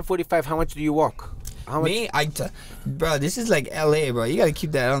weighed 145, how much do you walk? How much? Me, bro, this is like LA, bro. You gotta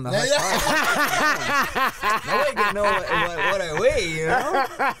keep that on the high. Nobody can know what I weigh, you know?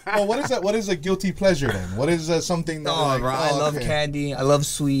 Well, what is that? What is a guilty pleasure then? What is something that? Oh, like, bro, I love candy. I love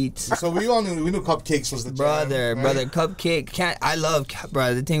sweets. So we knew cupcakes was the jam, Brother, right? cupcake. I love,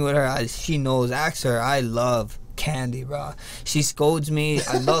 bro. The thing with her, she knows. Ask her. I love candy, bro. She scolds me.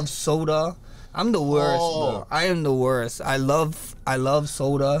 I love soda. I'm the worst, bro. I am the worst. I love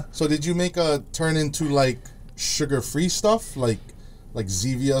soda. So did you make a turn into like sugar-free stuff, like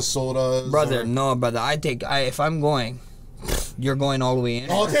Zevia sodas? Brother, no, brother. If I'm going, you're going all the way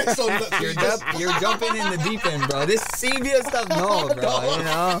in. Okay, so You're jumping in the deep end, bro. This Sevia stuff, no, bro.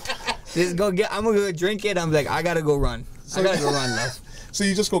 You know, I'm gonna go drink it. I'm like, I gotta go run. I gotta go run, love. So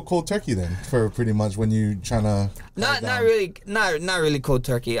you just go cold turkey then, for pretty much when you trying to not really cold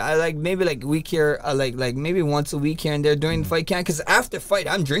turkey. I like maybe like week here, like maybe once a week here and there during the fight camp. Cause after fight,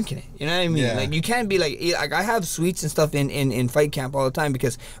 I'm drinking it. You know what I mean? Yeah. Like you can't be like I have sweets and stuff in fight camp all the time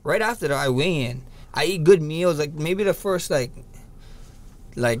because right after that I weigh in. I eat good meals. Like maybe the first like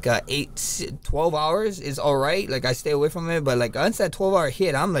 12 hours is all right. Like I stay away from it, but like once that 12-hour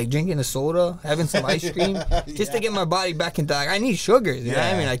hit, I'm like drinking a soda, having some ice cream, just to get my body back into. Like I need sugars. You know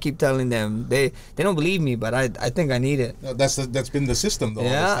what I mean? I keep telling them they don't believe me, but I think I need it. No, that's been the system though. All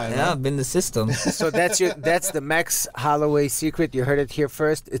this time, right? Been the system. So that's the Max Holloway secret. You heard it here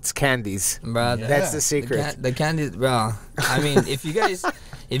first. It's candies. Bro, That's the secret. The candies, bro. I mean, if you guys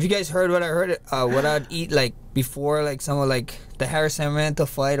heard what I heard, what I'd eat like before, like some of like the Harrison Manta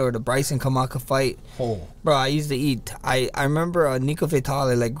fight or the Bryson Kamaka fight, bro, I used to eat. I remember Nico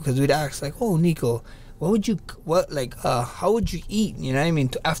Vitale, like, because we'd ask like, oh Nico, how would you eat? You know what I mean?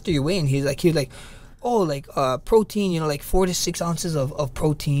 After you weigh, he was like, oh, like protein, you know, like 4 to 6 ounces of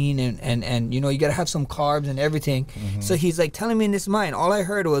protein and you know, you gotta have some carbs and everything. Mm-hmm. So he's like telling me in this mind. All I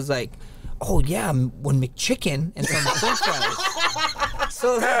heard was like, oh yeah, one McChicken and some French fries.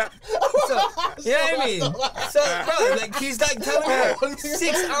 So, you know what I mean? So, bro, like, he's like telling me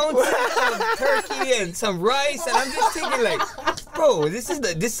 6 ounces of turkey and some rice, and I'm just thinking, like, bro, this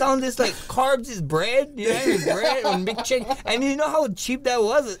sounds just like carbs is bread, you know what I mean? Bread and McChicken. And you know how cheap that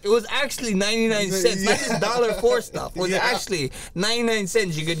was? It was actually 99 cents, not this $1.04 stuff. It was actually 99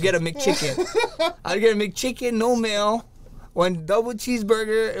 cents you could get a McChicken. I'd get a McChicken, no mayo. One double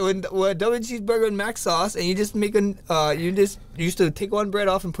cheeseburger and mac sauce, and you just make you used to take one bread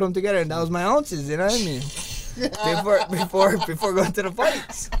off and put them together, and that was my ounces. You know what I mean? Before going to the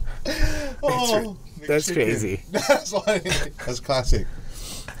fights. Oh, That's crazy. That's classic.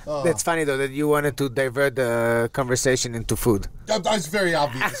 That's funny though that you wanted to divert the conversation into food. That's very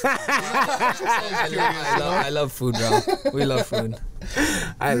obvious. I love food, bro. We love food.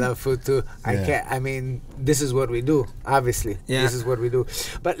 I love food too. I mean, this is what we do. Obviously, this is what we do.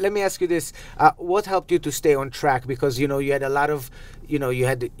 But let me ask you this: what helped you to stay on track? Because you know you had a lot of, you know, you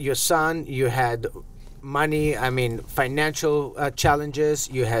had your son, you had money, I mean financial challenges,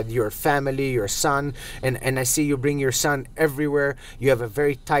 you had your family, your son, and I see you bring your son everywhere. You have a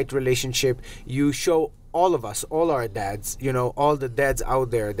very tight relationship. You show all of us, all our dads, you know, all the dads out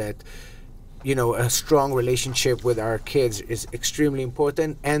there that, you know, a strong relationship with our kids is extremely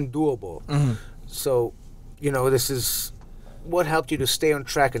important and doable. Mm-hmm. So, you know, this is what helped you to stay on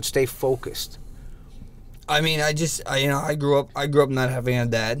track and stay focused. I mean, I grew up not having a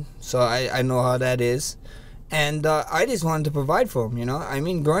dad, so I know how that is, and I just wanted to provide for him. You know, I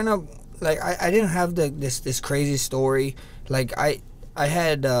mean, growing up, like I didn't have this crazy story. Like I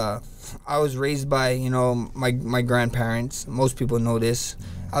was raised by, you know, my grandparents. Most people know this.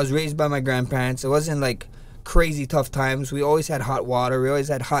 I was raised by my grandparents. It wasn't like crazy tough times. We always had hot water. We always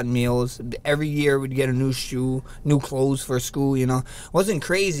had hot meals. Every year we'd get a new shoe, new clothes for school. You know, it wasn't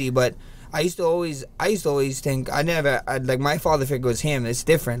crazy, but I used to always think like my father figure was him. It's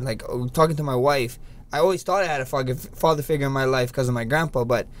different. Like talking to my wife, I always thought I had a father figure in my life because of my grandpa,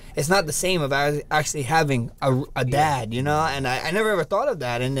 but it's not the same of actually having a dad, you know. And I never ever thought of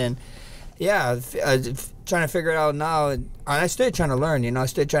that. And then, trying to figure it out now, and I still trying to learn. You know, I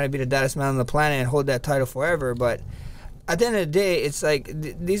still trying to be the baddest man on the planet and hold that title forever. But at the end of the day, it's like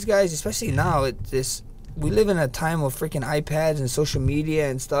these guys, especially now, we live in a time of freaking iPads and social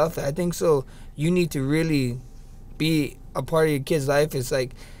media and stuff. I think so. You need to really be a part of your kid's life. It's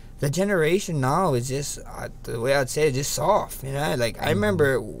like The generation now is just the way I'd say it, just soft. You know, like I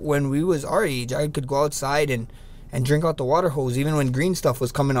remember when we was our age, I could go outside and drink out the water hose even when green stuff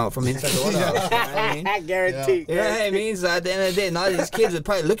was coming out from inside the water hose. You know what I mean? I guarantee. You know what I mean? So at the end of the day, now these kids would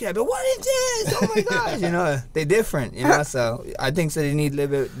probably look at me, what is this? Oh my gosh, you know, they're different. You know, so I think so they need a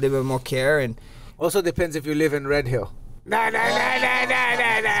little bit more care and. Also depends if you live in Red Hill. No. I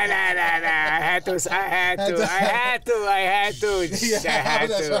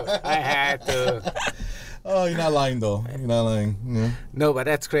had to. Oh, you're not lying though. You're not lying. Yeah. No, but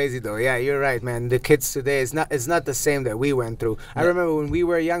that's crazy though. Yeah, you're right, man. The kids today it's not the same that we went through. I remember when we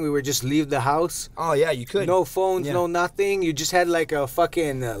were young, we would just leave the house. Oh yeah, you could. No phones, no nothing. You just had like a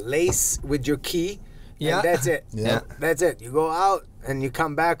fucking lace with your key. Yeah, and that's it. Yeah, that's it. You go out and you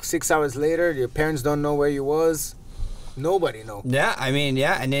come back 6 hours later. Your parents don't know where you was. Nobody know. Yeah, I mean,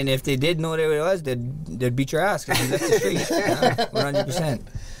 yeah, and then if they did know where it was, they'd beat your ass because you left the street. 100%.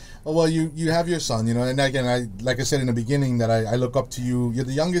 Well, you have your son, you know, and again, like I said in the beginning, that I look up to you. You're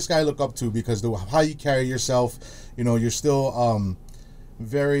the youngest guy I look up to because how you carry yourself, you know, you're still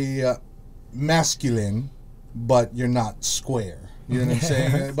very masculine, but you're not square. You know what I'm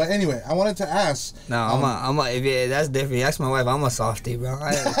saying? But anyway, I wanted to ask. No, that's different. You ask my wife, I'm a softie, bro.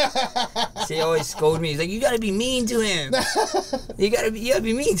 She always scold me. She's like, you gotta be mean to him. You gotta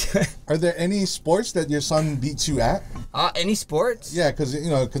be mean to him. Are there any sports that your son beats you at? Any sports? Yeah, because you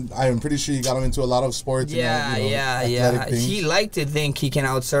know, I'm pretty sure you got him into a lot of sports. Yeah. He liked to think he can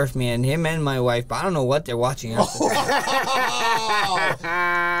outsurf me, and him and my wife. But I don't know what they're watching. I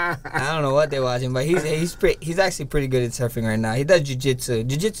don't know what they're watching, but he's actually pretty good at surfing right now. He does jiu-jitsu.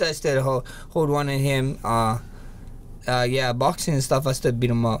 Jiu-jitsu, I still hold one in him. Boxing and stuff, I still beat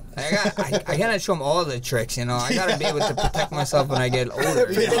him up. I gotta show him all the tricks, you know. I gotta be able to protect myself when I get older.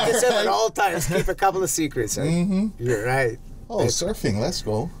 Protect yourself at all times. Keep a couple of secrets. Right? Mm-hmm. You're right. Oh, surfing. Let's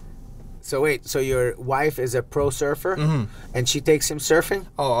go. So wait, so your wife is a pro surfer, and she takes him surfing?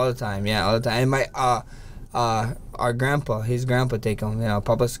 Oh, all the time. Yeah, all the time. And my our grandpa, his grandpa take him. You know,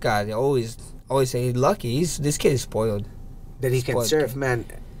 Papa Scott. They always say he's lucky. This kid is spoiled. That he can surf, man.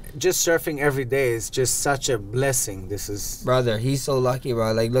 Just surfing every day is just such a blessing. This is brother. He's so lucky,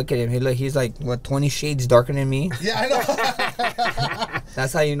 bro. Like, look at him. He's like what 20 shades darker than me. Yeah, I know.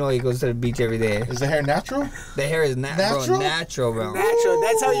 That's how you know he goes to the beach every day. Is the hair natural? The hair is natural, bro. Natural.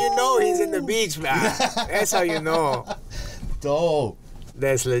 That's how you know he's in the beach, man. That's how you know. Dope.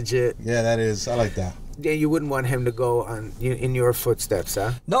 That's legit. Yeah, that is. I like that. Yeah, you wouldn't want him to go in your footsteps,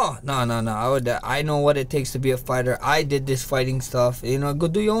 huh? No. I know what it takes to be a fighter. I did this fighting stuff. You know, go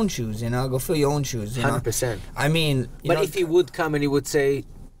do your own shoes. You know, go fill your own shoes. 100%. I mean, but if he would come and he would say,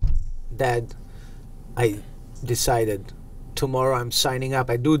 "Dad, I decided tomorrow I'm signing up.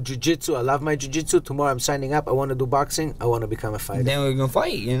 I do jiu-jitsu. I love my jiu-jitsu. Tomorrow I'm signing up. I want to do boxing. I want to become a fighter." Then we're gonna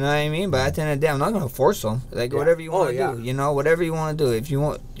fight. You know what I mean? But at the end of the day, I'm not gonna force him. Like whatever you want to do. You know, whatever you want to do. If you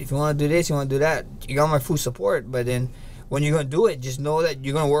want to do this, you want to do that. You got my full support. But then when you're gonna do it, just know that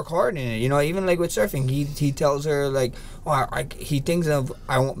you're gonna work hard in it. You know, even like with surfing, he tells her like, he thinks of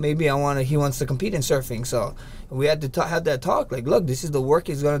he wants to compete in surfing. So we had to have that talk. Like, look, this is the work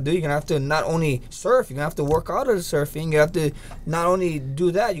he's gonna do. You're gonna have to not only surf, you're gonna have to work out of the surfing. You have to not only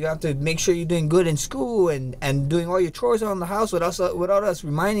do that, you have to make sure you're doing good in school and doing all your chores around the house without us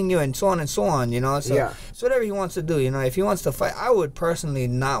reminding you, and so on and so on. You know, so it's whatever he wants to do. You know, if he wants to fight, I would personally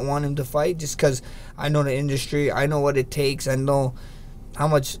not want him to fight, just because I know the industry, I know what it takes, I know how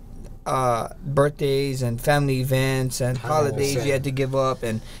much birthdays and family events and holidays 100%. You had to give up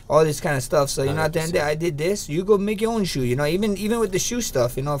and all this kind of stuff. So you know, at the end of the day, I did this. You go make your own shoe. You know, even with the shoe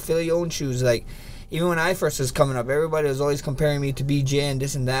stuff. You know, fill your own shoes. Like even when I first was coming up, everybody was always comparing me to BJ and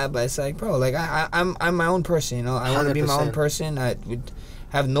this and that. But it's like, bro, like I'm my own person. You know, I want to be my own person. I would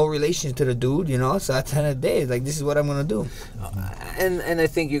have no relation to the dude. You know, so at the end of the day, like this is what I'm gonna do. And I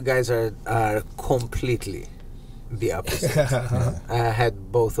think you guys are completely the opposite. I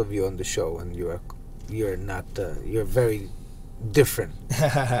had both of you on the show, and you're not. You're very different.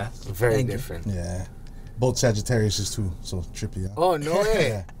 Very different. Yeah, both Sagittarius too. So trippy. Huh? Oh no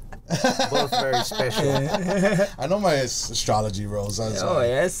way! Both very special. I know my astrology roles.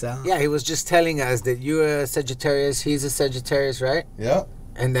 Yes. Yeah, he was just telling us that you're a Sagittarius. He's a Sagittarius, right? Yeah.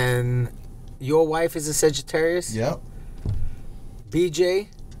 And then your wife is a Sagittarius. Yeah. BJ.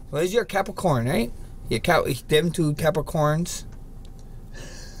 Well, you're Capricorn, right? Them two Capricorns.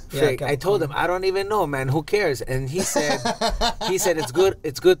 Yeah, I told him I don't even know, man. Who cares? And he said it's good.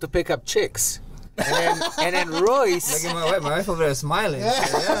 It's good to pick up chicks. And then Royce. Look at my wife over there smiling. No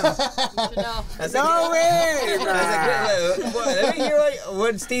way. Let me hear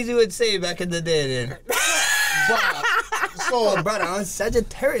what Steezy would say back in the day. Then. go. Brother, I'm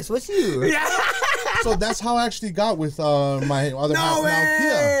Sagittarius. What's you? Yeah. So that's how I actually got with my other half now,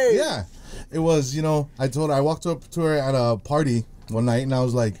 Kia. Yeah. It was, I walked up to her at a party one night and I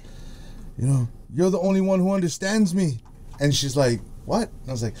was like, you're the only one who understands me. And she's like, what? And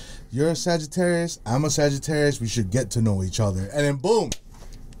I was like, you're a Sagittarius, I'm a Sagittarius, we should get to know each other. And then boom.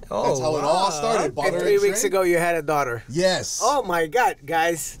 Oh, That's how it all started. And 3 weeks ago, you had a daughter. Yes. Oh my God,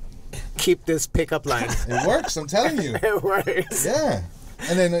 guys. Keep this pickup line. It works, I'm telling you. It works. Yeah.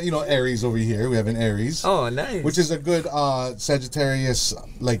 And then, Aries over here. We have an Aries. Oh, nice. Which is a good Sagittarius.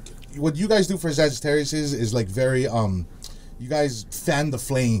 Like, what you guys do for Sagittarius is like very, you guys fan the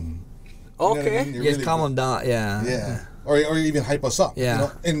flame. Okay. You Just calm them down. Yeah. Yeah. Or even hype us up.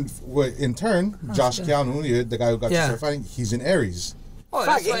 Yeah. In turn, Josh Keanu, the guy who got you started fighting, he's an Aries. Oh,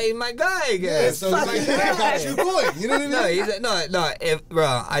 that's why he's my guy again. Yeah, so it's like, I got you going. You know what I mean? No.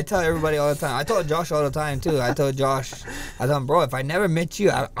 Bro, I tell everybody all the time. I told Josh all the time too. I told him, bro, if I never met you,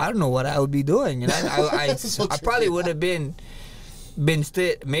 I don't know what I would be doing. I probably would have been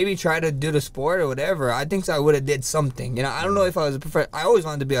maybe try to do the sport or whatever. I think so I would have did something. I don't know if I was a professor. I always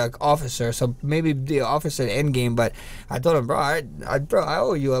wanted to be an officer, so maybe be an officer at end game. But I told him, bro, I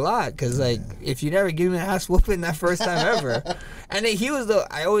owe you a lot because if you never give me an ass whooping that first time ever, and then he was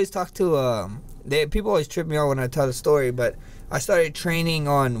I always talk to people always trip me out when I tell the story, but I started training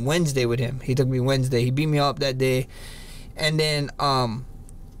on Wednesday with him. He took me Wednesday. He beat me up that day, and then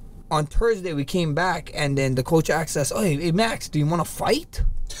on Thursday, we came back, and then the coach asked us, "Oh, hey Max, do you want to fight?"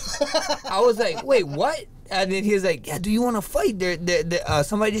 I was like, "Wait, what?" And then he was like, "Yeah, do you want to fight?"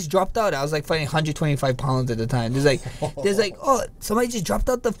 Somebody just dropped out. I was like fighting 125 pounds at the time. There's like, "Oh, somebody just dropped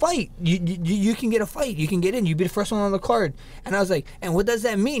out the fight. You can get a fight. You can get in. You be the first one on the card." And I was like, "And what does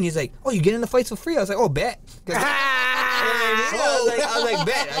that mean?" He's like, "Oh, you get in the fights for free." I was like, "Oh, bet." I was like,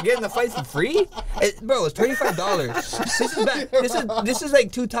 bet I get in the fight for free, bro. It's $25. This is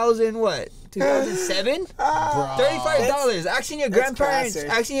like 2000 what? 2007. $35. Asking your grandparents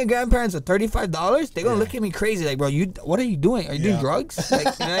for $35. They're gonna look at me crazy, like, bro. What are you doing? Are you doing drugs?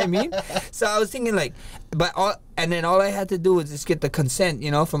 Like, you know what I mean? So I was thinking like, and then all I had to do was just get the consent,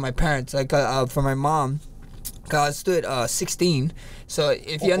 from my parents, like from my mom. Cause I stood 16. So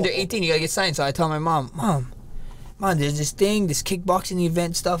if you're under 18, you gotta get signed. So I tell my mom, there's this kickboxing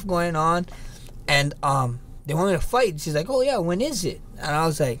event stuff going on, and they want me to fight. She's like, oh yeah, when is it? And I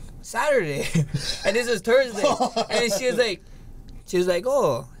was like, Saturday. And this is Thursday. And she was like,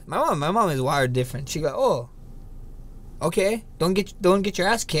 oh, my mom is wired different. She go, oh, okay, don't get your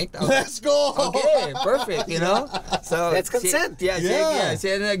ass kicked. Let's go. Okay, perfect. So that's consent. She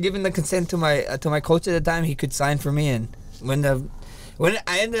ended up giving the consent to my coach at the time. He could sign for me, and when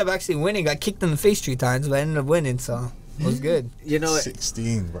I ended up actually winning, got kicked in the face 3 times, but I ended up winning, so it was good.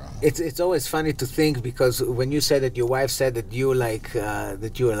 16, bro. It's always funny to think, because when you said that your wife said that you were like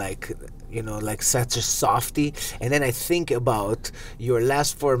such a softie, and then I think about your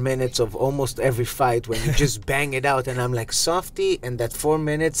last 4 minutes of almost every fight when you just bang it out, and I'm like, softie, and that 4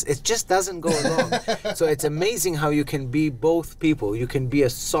 minutes, it just doesn't go wrong. So it's amazing how you can be both people. You can be a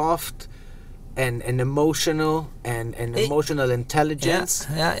soft and emotional and emotional intelligence.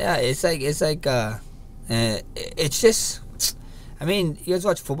 Yeah. It's just, I mean, you guys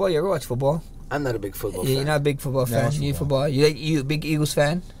watch football? You ever watch football? I'm not a big football fan. You're not a big football fan? You football? You a big Eagles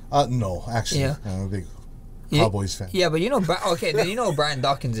fan? No, actually. Yeah. I'm a big Cowboys fan. Yeah, but then you know who Brian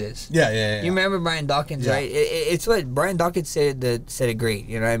Dawkins is. Yeah. You remember Brian Dawkins, right? It's what Brian Dawkins said it great.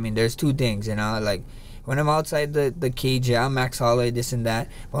 You know what I mean? There's 2 things, like, when I'm outside the cage, I'm Max Holloway, this and that.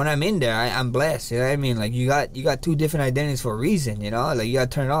 But when I'm in there, I'm blessed. You know what I mean? Like, you got 2 different identities for a reason. Like, you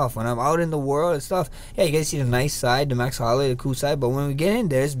got to turn it off. When I'm out in the world and stuff, yeah, you guys see the nice side, the Max Holloway, the cool side. But when we get in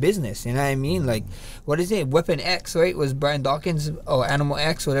there, it's business. You know what I mean? Like, what is it? Weapon X, right? Was Brian Dawkins or Animal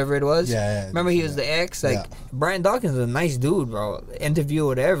X, whatever it was? Yeah. Remember he was the X? Like, Brian Dawkins is a nice dude, bro. Interview,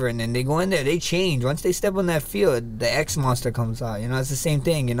 whatever. And then they go in there, they change. Once they step on that field, the X monster comes out. It's the same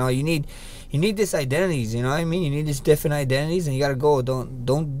thing. You need this identities, you know what I mean? You need these different identities, and you gotta go.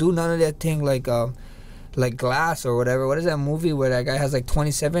 Don't do none of that thing like Glass or whatever. What is that movie where that guy has like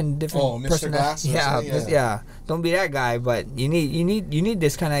 27 different? Oh, Mr. Glass. Yeah. Don't be that guy, but you need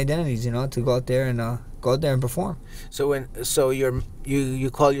this kind of identities, to go out there and perform. So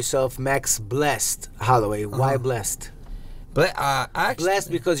you call yourself Max Blessed Holloway. Why blessed?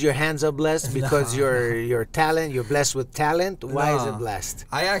 Blessed because your hands are blessed, because your talent, you're blessed with talent. Why is it blessed?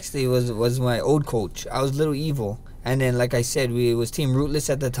 I actually was my old coach. I was Little Evil, and then like I said, we was Team Rootless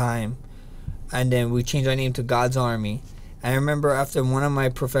at the time, and then we changed our name to God's Army. I remember after one of my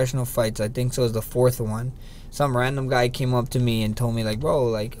professional fights, I think so, it was the 4th one, some random guy came up to me and told me like, bro,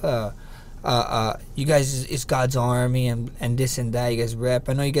 like you guys is God's army and this and that. You guys rep.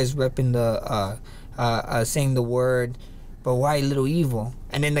 I know you guys repping the saying the word, but why little evil?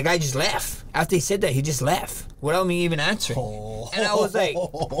 And then the guy just left. After he said that, he just left without me even answering. And I was like,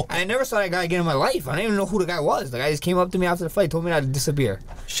 I never saw that guy again in my life. I didn't even know who the guy was. The guy just came up to me after the fight, told me not to disappear.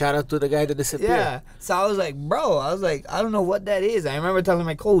 Shout out to the guy that disappeared. Yeah. So I was like, bro, I don't know what that is. I remember telling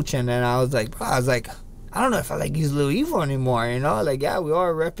my coach, and then I was like, I don't know if I like use little evil anymore, you know? Like, yeah, we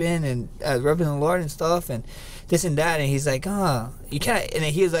are repping and repping the Lord and stuff and this and that. And he's like, you can't. And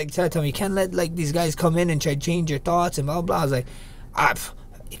then he was like, trying to tell me, you can't let like these guys come in and try to change your thoughts and blah, blah. I was like,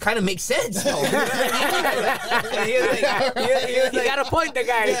 it kind of makes sense, though. And he was like, you got a point, the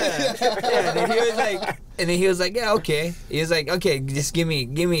guy. Yeah. And then he was like, yeah, okay. He was like, okay, just give me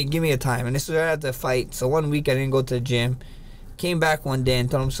a time. And this was right after the fight. So 1 week I didn't go to the gym. Came back one day and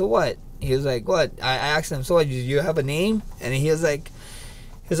told him, so what? He was like, what? I asked him, so what, you have a name? And he was like,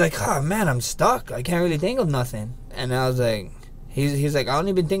 oh man, I'm stuck. I can't really think of nothing. And I was like, he's like, I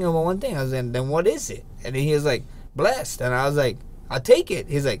only been thinking about one thing. I was like, then what is it? And then he was like, blessed. And I was like, I'll take it.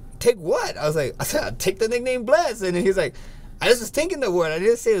 He's like, take what? I said, I'll take the nickname blessed. And then he's like, I just was thinking the word. I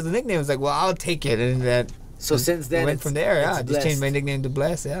didn't say it was the nickname. I was like, well, I'll take it. And then so since then, went from there. Yeah, I just changed my nickname to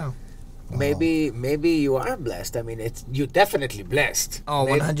blessed. Yeah. Maybe you are blessed. I mean, you're definitely blessed. Oh,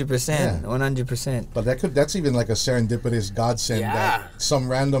 100%, 100%. But that's even like a serendipitous godsend that some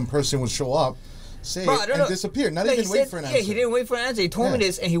random person would show up, say it, and disappear. Not even wait for an answer. Yeah, he didn't wait for an answer. He told me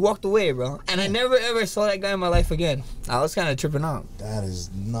this, and he walked away, bro. And I never ever saw that guy in my life again. I was kind of tripping out. That is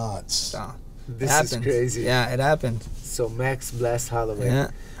nuts. This is crazy. Yeah, it happened. So Max Bless Holloway. Yeah.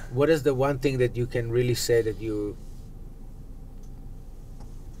 What is the one thing that you can really say that you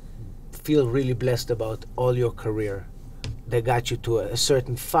feel really blessed about all your career that got you to a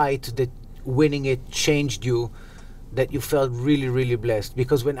certain fight, that winning it changed you, that you felt really, really blessed?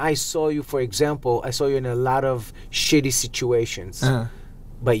 Because when I saw you, for example, I saw you in a lot of shitty situations,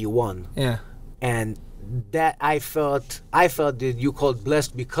 but you won. Yeah. And that I felt that you called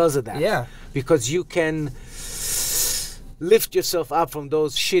blessed because of that. Yeah. Because you can lift yourself up from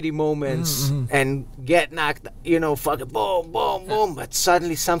those shitty moments and get knocked, fucking boom, boom, boom. But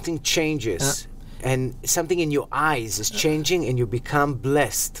suddenly something changes and something in your eyes is changing and you become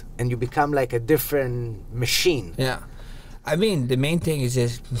blessed and you become like a different machine. Yeah. I mean, the main thing is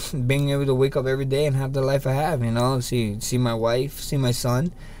just being able to wake up every day and have the life I have, see my wife, see my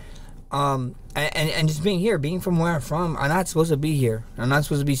son. And just being here, being from where I'm from. I'm not supposed to be here. I'm not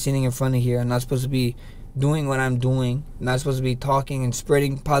supposed to be sitting in front of here. I'm not supposed to be doing what I'm doing. I'm not supposed to be talking and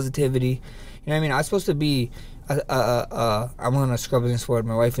spreading positivity. You know what I mean? I'm supposed to be I'm gonna scrub this word.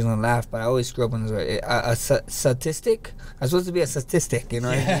 My wife is gonna laugh, but I always scrub on this word. A statistic. I'm supposed to be a statistic. You know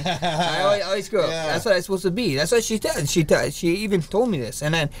what I mean? I always scrub. Yeah. That's what I'm supposed to be. That's what she said. She even told me this.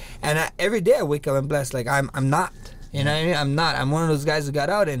 And every day I wake up and blessed. Like I'm not. You know what I mean? I'm not. I'm one of those guys who got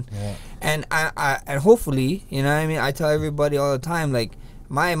out and and hopefully, you know what I mean? I tell everybody all the time, like,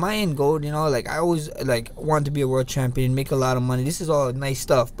 my end goal, like, I always, like, want to be a world champion, make a lot of money. This is all nice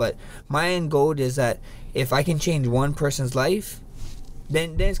stuff, but my end goal is that if I can change one person's life,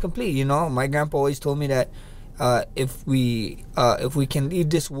 then it's complete, My grandpa always told me that if we can leave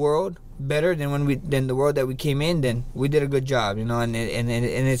this world better than the world that we came in, then we did a good job, and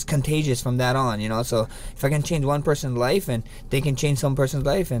it's contagious from that on, So if I can change one person's life and they can change some person's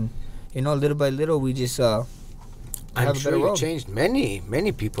life, and little by little we just I'm sure you changed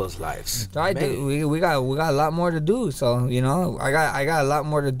many people's lives. Right, we got a lot more to do. So I got a lot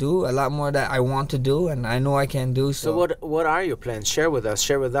more to do, a lot more that I want to do, and I know I can do. So what are your plans? Share with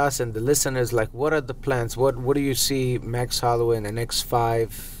us and the listeners. Like, what are the plans? What do you see Max Holloway in the next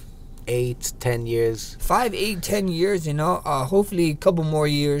 5, 8, 10 years? 5, 8, 10 years. Hopefully a couple more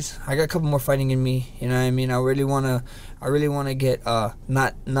years. I got a couple more fighting in me. You know what I mean? I really wanna get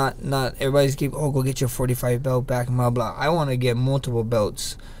not everybody's go get your 45 belt back, blah blah. I wanna get multiple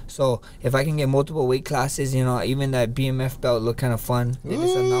belts. So if I can get multiple weight classes, even that BMF belt look kind of fun. They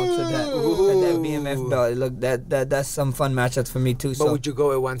just announced that BMF belt. Look, that's some fun matchups for me too. But would you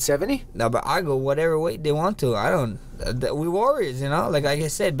go at 170? No, but I go whatever weight they want to. I don't. We warriors, Like I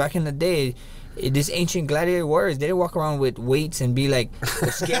said, back in the day, this ancient gladiator warriors, they didn't walk around with weights and be like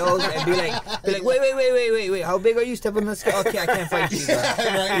with scales and be like wait, how big are you? Step on the scale. Okay, I can't fight you, bro.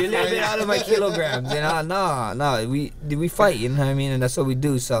 You're a little bit out of my kilograms, No, we fight, you know what I mean, and that's what we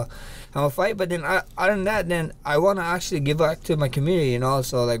do. So I'm a fight, but then other than that, then I want to actually give back to my community,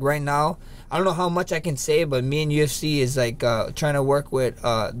 So like right now, I don't know how much I can say, but me and UFC is like trying to work with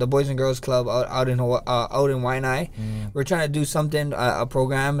the Boys and Girls Club out in Waianae. We're trying to do something, a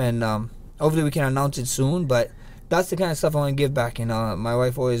program, and hopefully we can announce it soon. But that's the kind of stuff I want to give back. You know, my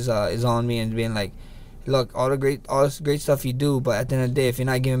wife always is on me and being like, look, all this great stuff you do, but at the end of the day, if you're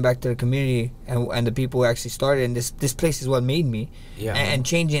not giving back to the community and the people who actually started, and this place is what made me, and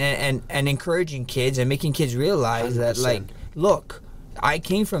changing and encouraging kids and making kids realize 100%. That, like, look, I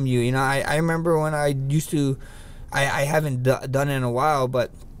came from you. You know, I remember when I used to, I haven't done it in a while,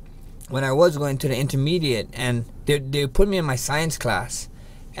 but when I was going to the intermediate, and they put me in my science class,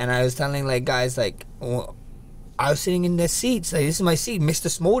 and I was telling, like, guys, like, well, I was sitting in the seats. Like, this is my seat. Mr.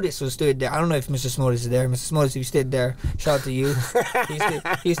 Smodis was stood there. I don't know if Mr. Smodis is there. Mr. Smodis, if you stood there, shout out to you.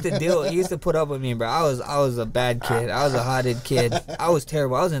 He used to put up with me, bro. I was a bad kid. I was a hot-headed kid. I was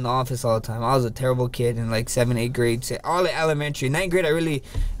terrible. I was in the office all the time. I was a terrible kid in like 7th, 8th grade. All the elementary. 9th grade,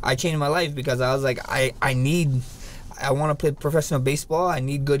 I changed my life because I was like, I want to play professional baseball. I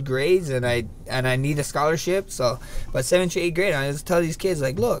need good grades, and I need a scholarship. So, but 7th to 8th grade, I just tell these kids,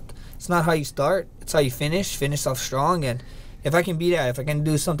 like, look, it's not how you start, it's how you finish off strong. And if I can be that, if I can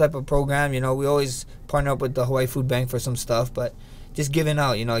do some type of program, you know, we always partner up with the Hawaii Food Bank for some stuff, but just giving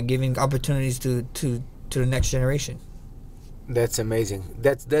out, you know, giving opportunities to the next generation. That's amazing.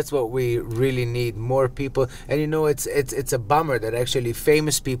 That's what we really need, more people. And you know, it's a bummer that actually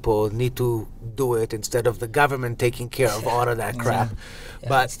famous people need to do it instead of the government taking care of all of that crap. Yeah,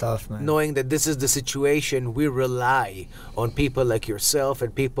 but it's tough, man. Knowing that this is the situation, we rely on people like yourself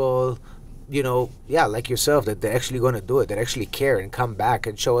and people, you know, like yourself, that they're actually going to do it, that actually care and come back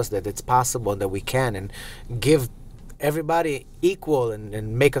and show us that it's possible and that we can, and give everybody equal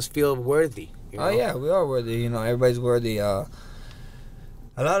and make us feel worthy. You know? Oh yeah, we are worthy. You know, everybody's worthy. A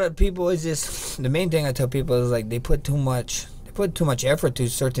lot of people, is just the main thing I tell people is, like, they put too much effort to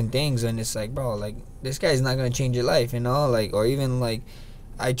certain things, and it's like, bro, like, this guy's not gonna change your life, you know, like, or even like,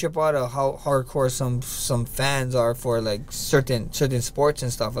 I trip out of how hardcore some fans are for like certain sports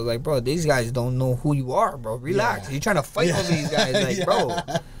and stuff. I was like, bro, these guys don't know who you are, bro. Relax. You're trying to fight over these guys, like, bro.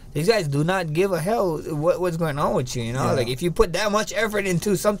 These guys do not give a hell what's going on with you, you know? Like, if you put that much effort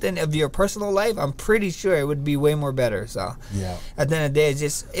into something of your personal life, I'm pretty sure it would be way more better. So, at the end of the day, it's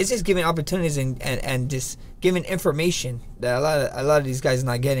just giving opportunities and just giving information that a lot of these guys are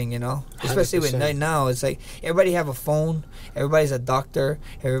not getting, you know? Especially 100%. With right now, it's like everybody have a phone, everybody's a doctor,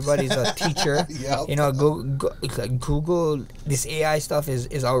 everybody's a teacher. You know, Google, this AI stuff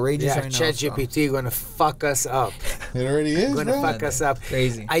is outrageous right now. ChatGPT gonna fuck us up. It already is, gonna fuck us up.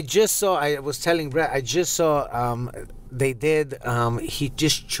 Crazy. I was telling Brett, I just saw they did, he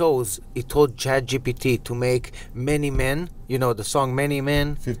told ChatGPT to make Many Men, you know, the song Many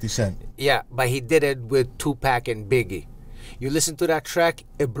Men. 50 Cent. Yeah, but he did it with Tupac and Biggie. You listen to that track,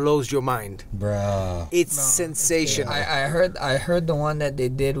 it blows your mind. Bruh. It's sensational. I heard the one that they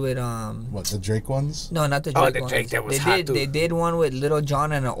did with what, the Drake ones? No, not the Drake ones. Oh, the Drake, that was hot too. They did one with Little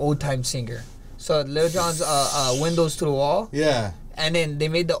John and an old time singer. So Little John's Windows to the Wall. Yeah. And then they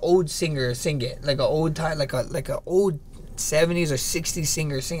made the old singer sing it, like an old time, like a old 70s or 60s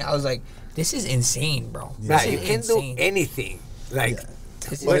singer sing. I was like, this is insane, bro. Yeah, right, you can do anything. Like,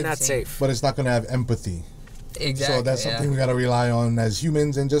 we're not safe. But it's not going to have empathy. Exactly. So that's something we got to rely on as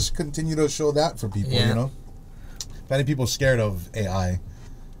humans, and just continue to show that for people, you know? If any people scared of AI,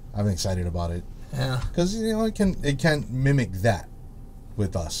 I'm excited about it. Yeah. Because, you know, it can't mimic that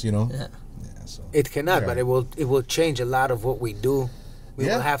with us, you know? Yeah. So it cannot, but it will change a lot of what we do. We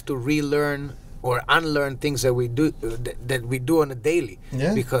will have to relearn or unlearn things that we do on a daily,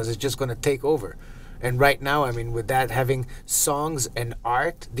 because it's just going to take over. And right now, I mean, with that, having songs and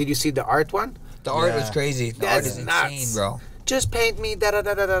art, did you see the art one? The art was crazy. The art is insane, bro. Just paint me da da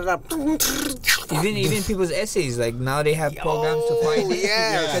da da da da. Even people's essays, like, now they have programs to find it.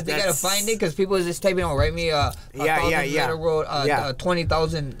 Yeah, because they gotta find it. Because people just typing, write me a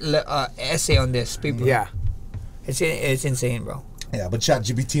 20,000 essay on this. People, it's insane, bro. Yeah, but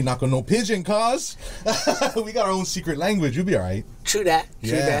ChatGPT not gonna know pigeon, cause we got our own secret language. You'll be all right. True that.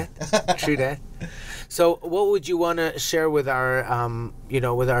 True that. So, what would you want to share with our,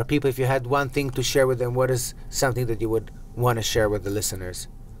 with our people? If you had one thing to share with them, what is something that you would want to share with the listeners?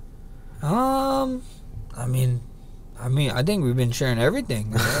 I think we've been sharing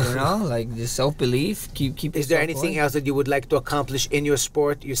everything. You know, like just self-belief. Keep. Is there anything else that you would like to accomplish in your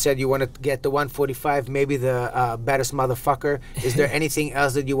sport? You said you want to get the 145, maybe the baddest motherfucker. Is there anything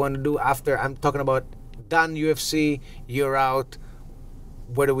else that you want to do after? I'm talking about done UFC. You're out.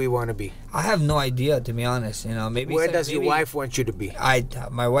 Where do we want to be? I have no idea, to be honest. You know, maybe. Where does your wife want you to be?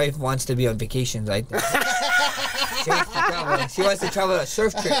 My wife wants to be on vacations. I think. She wants to travel a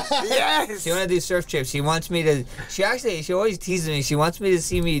surf trip. Yes. She wants to do surf trips. She wants me to. She always teases me. She wants me to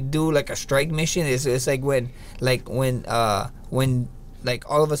see me do like a strike mission. It's like when like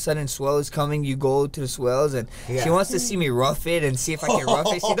all of a sudden swell is coming, you go to the swells, and she wants to see me rough it and see if I can rough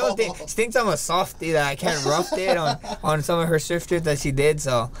it. She thinks I'm a softie that I can't rough it on some of her surf trips that she did.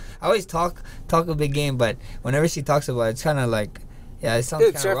 So I always talk a big game, but whenever she talks about it, it's kind of like, yeah, it sounds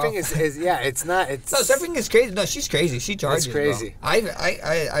kind of rough. Surfing is it's not. It's no, surfing is crazy. No, she's crazy. She charges. It's crazy. Bro.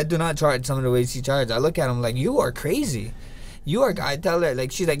 I do not charge some of the ways she charges. I look at him like, you are crazy. I tell her,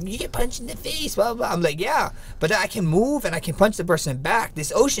 like, she's like, you get punched in the face, blah, blah. I'm like, yeah, but I can move and I can punch the person back.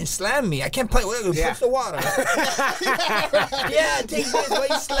 This ocean slammed me. I can't punch the water. Yeah, take this. Why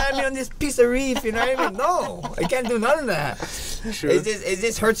you slam me on this piece of reef? You know what I mean? No, I can't do none of that. True. It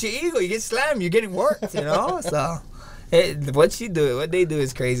just hurts your ego. You get slammed. You're getting worked, you know? So what they do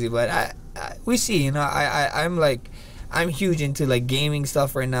is crazy. But we see, you know, I'm huge into like gaming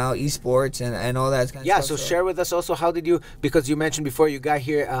stuff right now, esports and all that kind of stuff. Yeah, so share with us also, how did you, because you mentioned before you got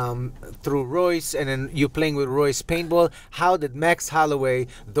here through Royce, and then you playing with Royce Paintball. How did Max Holloway,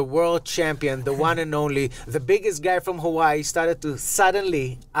 the world champion, the one and only, the biggest guy from Hawaii, started to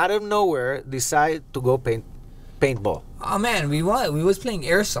suddenly, out of nowhere, decide to go paintball? Oh man, we was playing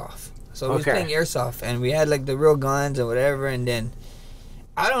airsoft. So we was playing airsoft, and we had like the real guns and whatever, and then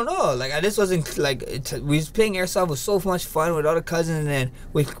I don't know, like, I just wasn't, like, we was playing airsoft. It was so much fun with all the cousins, and then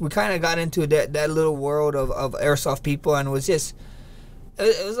we kind of got into that little world of airsoft people, and it was just,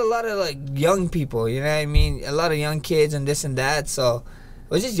 it was a lot of, like, young people, you know what I mean? A lot of young kids and this and that, so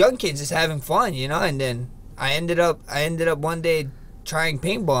it was just young kids just having fun, you know? And then I ended up one day trying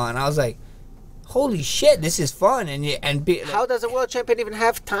paintball, and I was like, holy shit, this is fun. Like, how does a world champion even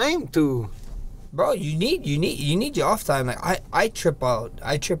have time to... Bro, you need your off time. Like I trip out.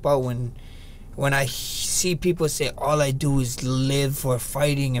 I trip out when I see people say all I do is live for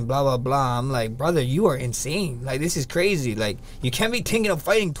fighting and blah blah blah. I'm like, brother, you are insane. Like, this is crazy. Like, you can't be thinking of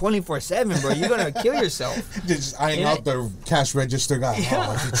fighting 24/7, bro. You're gonna kill yourself. Just eyeing out the cash register guy. Yeah.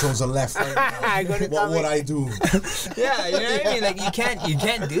 Oh, he chose a left. Right now. What would I do? Yeah, you know what I mean. Like, you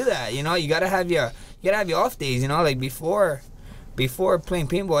can't do that. You know, you gotta have your off days. You know, like before playing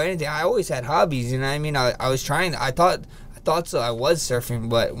paintball or anything, I always had hobbies, you know what I mean? I was trying, I thought so I was surfing,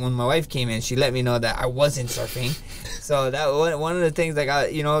 but when my wife came in, she let me know that I wasn't surfing. So that one of the things, like, I,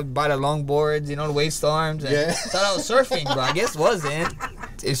 you know, buy the longboards, you know, the wave storms, and thought I was surfing, but I guess wasn't.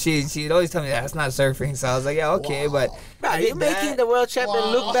 She'd always tell me that's not surfing, so I was like, yeah, okay, but you're making the world champion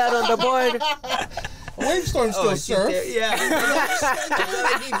look bad on the board. Wavestorm still surf. Yeah. That's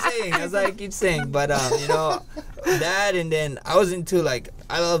what I keep saying. But, you know, that, and then I was into, like,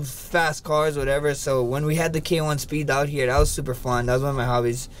 I love fast cars, whatever. So when we had the K1 Speed out here, that was super fun. That was one of my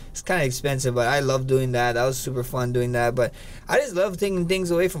hobbies. It's kind of expensive, but I love doing that. That was super fun doing that. But I just love taking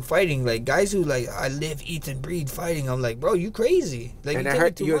things away from fighting. Like, guys who, like, I live, eat, and breathe fighting. I'm like, bro, you crazy. Like, and I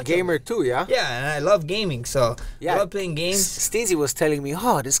heard you're a gamer too, yeah? Yeah, and I love gaming. So I love playing games. Steezy was telling me,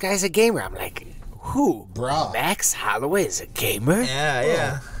 oh, this guy's a gamer. I'm like... Who? Bruh. Max Holloway is a gamer?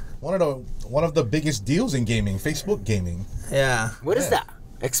 Yeah. One of the biggest deals in gaming, Facebook gaming. Yeah. What is that?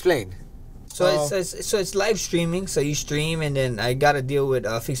 Explain. So it's live streaming. So you stream, and then I got a deal with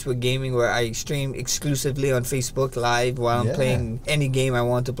Facebook Gaming where I stream exclusively on Facebook Live while I'm playing any game I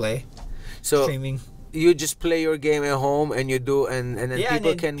want to play. So streaming. You just play your game at home, and you do, and then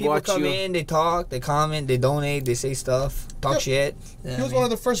people can watch you. People come in, they talk, they comment, they donate, they say stuff, talk shit. He was one of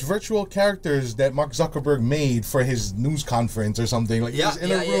the first virtual characters that Mark Zuckerberg made for his news conference or something. Like, he was in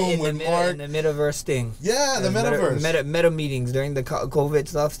a room with Mark. In the metaverse thing. Yeah, the metaverse. Meta meetings during the COVID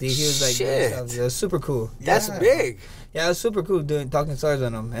stuff. He was like, stuff. It was super cool. That's big. Yeah, it was super cool talking stars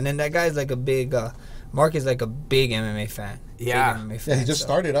on him. And then that guy's like a big... Mark is like a big MMA fan. Yeah. MMA fan, he just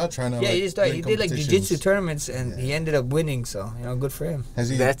started out trying to. Yeah, he just started. He did like jiu-jitsu tournaments, and he ended up winning. So, you know, good for him.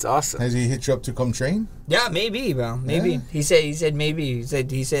 That's awesome. Has he hit you up to come train? Yeah, maybe, bro. Maybe. Yeah. He said maybe. He said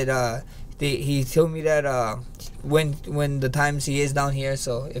he told me that when the times he is down here.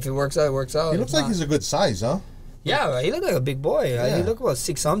 So if it works out, it works out. He looks like he's a good size, huh? Yeah, he looked like a big boy. Yeah. He looked about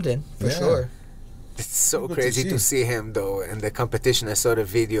 6-something for sure. It's so crazy to see him, though, in the competition. I saw the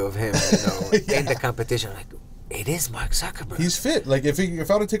video of him, you know, in the competition. Like, it is Mark Zuckerberg. He's fit. Like, if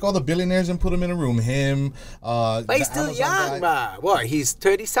I were to take all the billionaires and put him in a room, him, but he's still Amazon young, man. What? He's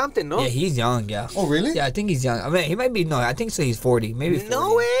 30-something, no? Yeah, he's young, yeah. Oh, really? Yeah, I think he's young. I mean, he might be, I think so he's 40, maybe 40.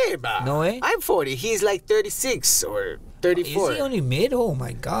 No way, man. No way? I'm 40. He's like 36 or 34. Is he only mid? Oh,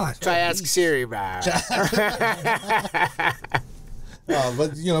 my God. Try ask Siri, man.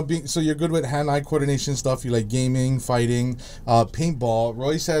 But you know, so you're good with hand-eye coordination stuff. You like gaming, fighting, paintball.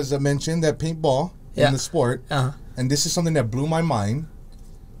 Royce has mentioned that paintball in the sport, and this is something that blew my mind.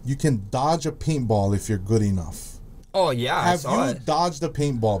 You can dodge a paintball if you're good enough. Oh yeah, I Have saw you it. dodged a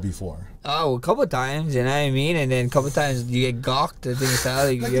paintball before? Oh, a couple times, you know what I mean? And then a couple times you get gawked. The thing is,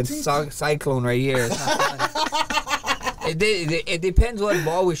 you Like get a cyclone right here. It's not fun. It depends what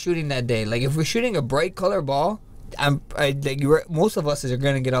ball we're shooting that day. Like, if we're shooting a bright color ball, most of us are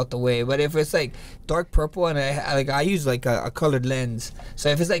gonna get out the way. But if it's like dark purple, and I use like a colored lens, so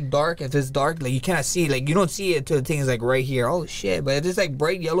if it's like dark, like you cannot see, like you don't see it till the thing is like right here. Oh shit! But if it's like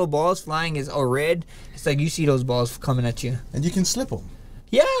bright yellow balls flying or red, it's like you see those balls coming at you. And you can slip them.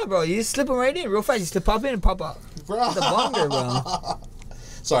 Yeah, bro, you just slip them right in real fast. You just pop in and pop out. Bro. It's a bunger, bro.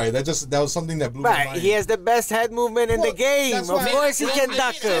 Sorry, that was something that blew my Right, mind. he has the best head movement in the Well, game. that's Of why- course, he can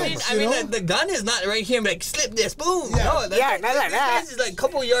duck him. I mean, the gun is not right here, like slip this, boom. Yeah. No, Yeah, not like that. This is like a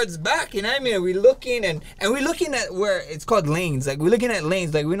couple yards back, you know what I mean? We're looking and we're looking at where it's called lanes. Like we're looking at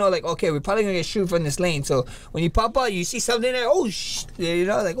lanes, like we know, like okay, we're probably gonna get shoot from this lane. So when you pop out, you see something there. Oh you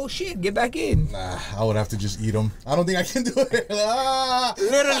know, like oh shit, get back in. Nah, I would have to just eat them. I don't think I can do it. Ah.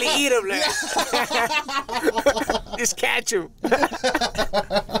 Literally eat him. Like. Just catch him.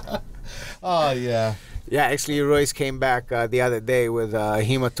 Oh yeah. Yeah, actually, Royce came back the other day with a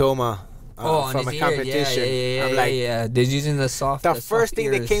hematoma On from a his ear. competition. Yeah. I'm like, They're using the soft. the soft first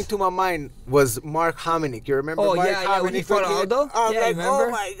thing that ears. came to my mind was Mark Hominick. You remember Oh, Mark yeah, Hominick? when he fought hit? Aldo? I'm Yeah, like, remember?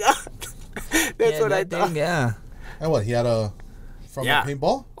 oh my god. That's what I thought. Yeah. And what? He had from Yeah. a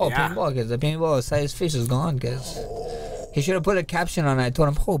paintball? Oh, Yeah. paintball, because the paintball side his face was gone, because he should have put a caption on it. I told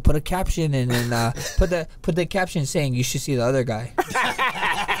him, oh, put a caption and then put the caption saying you should see the other guy.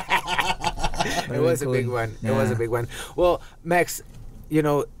 It was a big one. It was a big one. Well, Max, you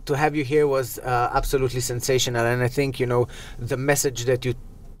know, to have you here was absolutely sensational, and I think, you know, the message that you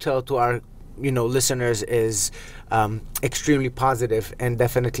tell to our, you know, listeners is extremely positive, and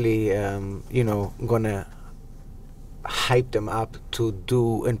definitely, you know, gonna hype them up to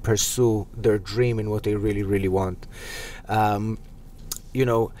do and pursue their dream and what they really, really want. You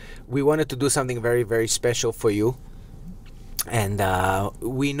know, we wanted to do something very, very special for you, and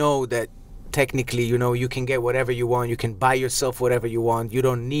we know that technically, you know, you can get whatever you want. You can buy yourself whatever you want. You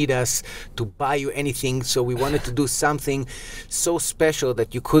don't need us to buy you anything. So we wanted to do something so special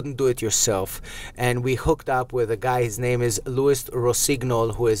that you couldn't do it yourself. And we hooked up with a guy. His name is Luis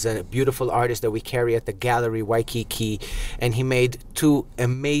Rosignol, who is a beautiful artist that we carry at the gallery Waikiki. And he made 2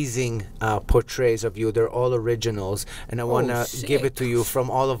 amazing portraits of you. They're all originals. And I want to give it to you from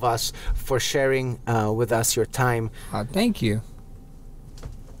all of us for sharing with us your time. Thank you.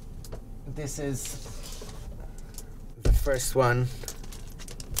 This is the first one.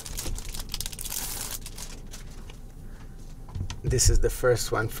 This is the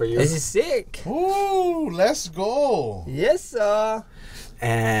first one for you. This is sick. Ooh, let's go. Yes, sir.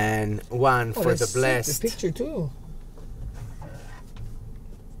 And one for the that's sick, blessed. The picture too.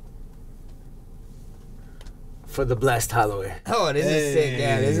 For the blessed Holloway. Oh, this is sick.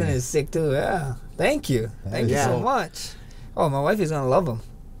 Yeah, this one is sick too. Yeah. Thank you. Thank you is so cool. much. Oh, my wife is gonna love them.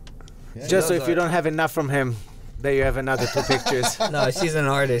 Yeah. Just so loves if you art. don't have enough from him, there you have another 2 pictures. No, she's an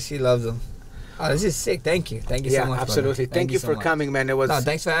artist. She loves them. Oh, this is sick. Thank you. Thank you Yeah, so much. absolutely. brother. Thank you so for much. coming, man. It was. No,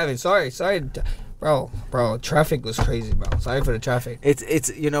 thanks for having. Sorry. Bro, traffic was crazy, bro. Sorry for the traffic. It's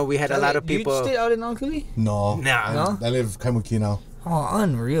you know, we had a lot of people. You stayed out in Naukili? No. No. I live Kaimuki now. Oh,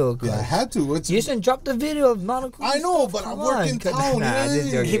 unreal. Yeah, I had to. It's, You didn't drop the video of Naukili. I know, but I'm working town. Nah, yeah.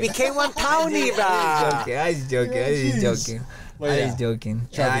 just joking. He became one townie, bro. I was joking. Yeah, I was jeez. joking. Well, I yeah. was joking.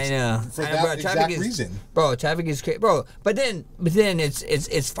 Traffic's- Yeah, I know. For I know, that bro, exact reason. Bro, traffic is crazy, bro. But then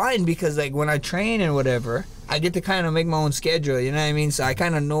it's fine because like when I train and whatever, I get to kind of make my own schedule. You know what I mean? So I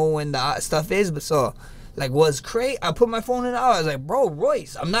kind of know when the stuff is. But so like was crazy. I put my phone in the hour. I was like, bro,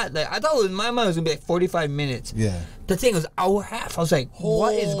 Royce, I'm not. Like, I thought it was, my mind was gonna be like 45 minutes. Yeah. The thing was hour half. I was like,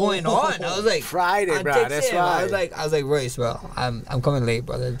 what is going on? I was like, Friday, I bro, text that's him. why. I was like, Royce, bro, I'm coming late,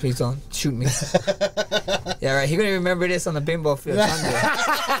 brother. Please don't shoot me. Yeah, right. He gonna remember this on the paintball field Sunday.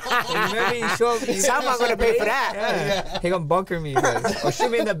 Remember you show up. Someone gonna pay for that. Yeah. He gonna bunker me, bro. Or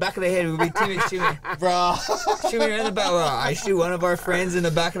shoot me in the back of the head. We'll be teammates. Shoot me. Bro. Shoot me in the back. Bro. I shoot one of our friends in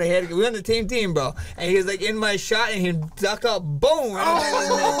the back of the head. We're on the same team, bro. And he was like in my shot, and he duck up, boom.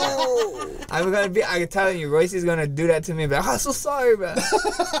 I'm telling you, Royce is gonna do that to me. But I'm so sorry, bro.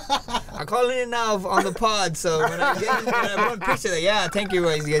 I'm calling it now on the pod. So when I put a picture, like, yeah, thank you,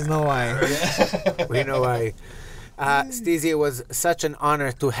 Royce. You guys know why. We know why. Steezy, it was such an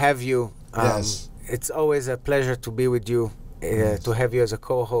honor to have you. Yes. It's always a pleasure to be with you. To have you as a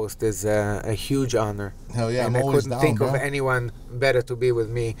co-host is a huge honor. Hell yeah, and I'm I always couldn't down, think bro. of anyone better to be with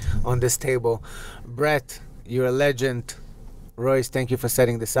me on this table. Brett, you're a legend. Royce, thank you for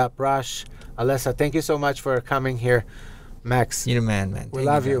setting this up. Rash, Alessa, thank you so much for coming here. Max, You're the man. We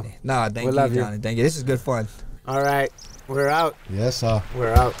love you. Johnny. No, thank We you, love you. Johnny. Thank you. This is good fun. All right. We're out. Yes, sir.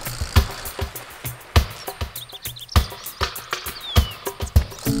 We're out.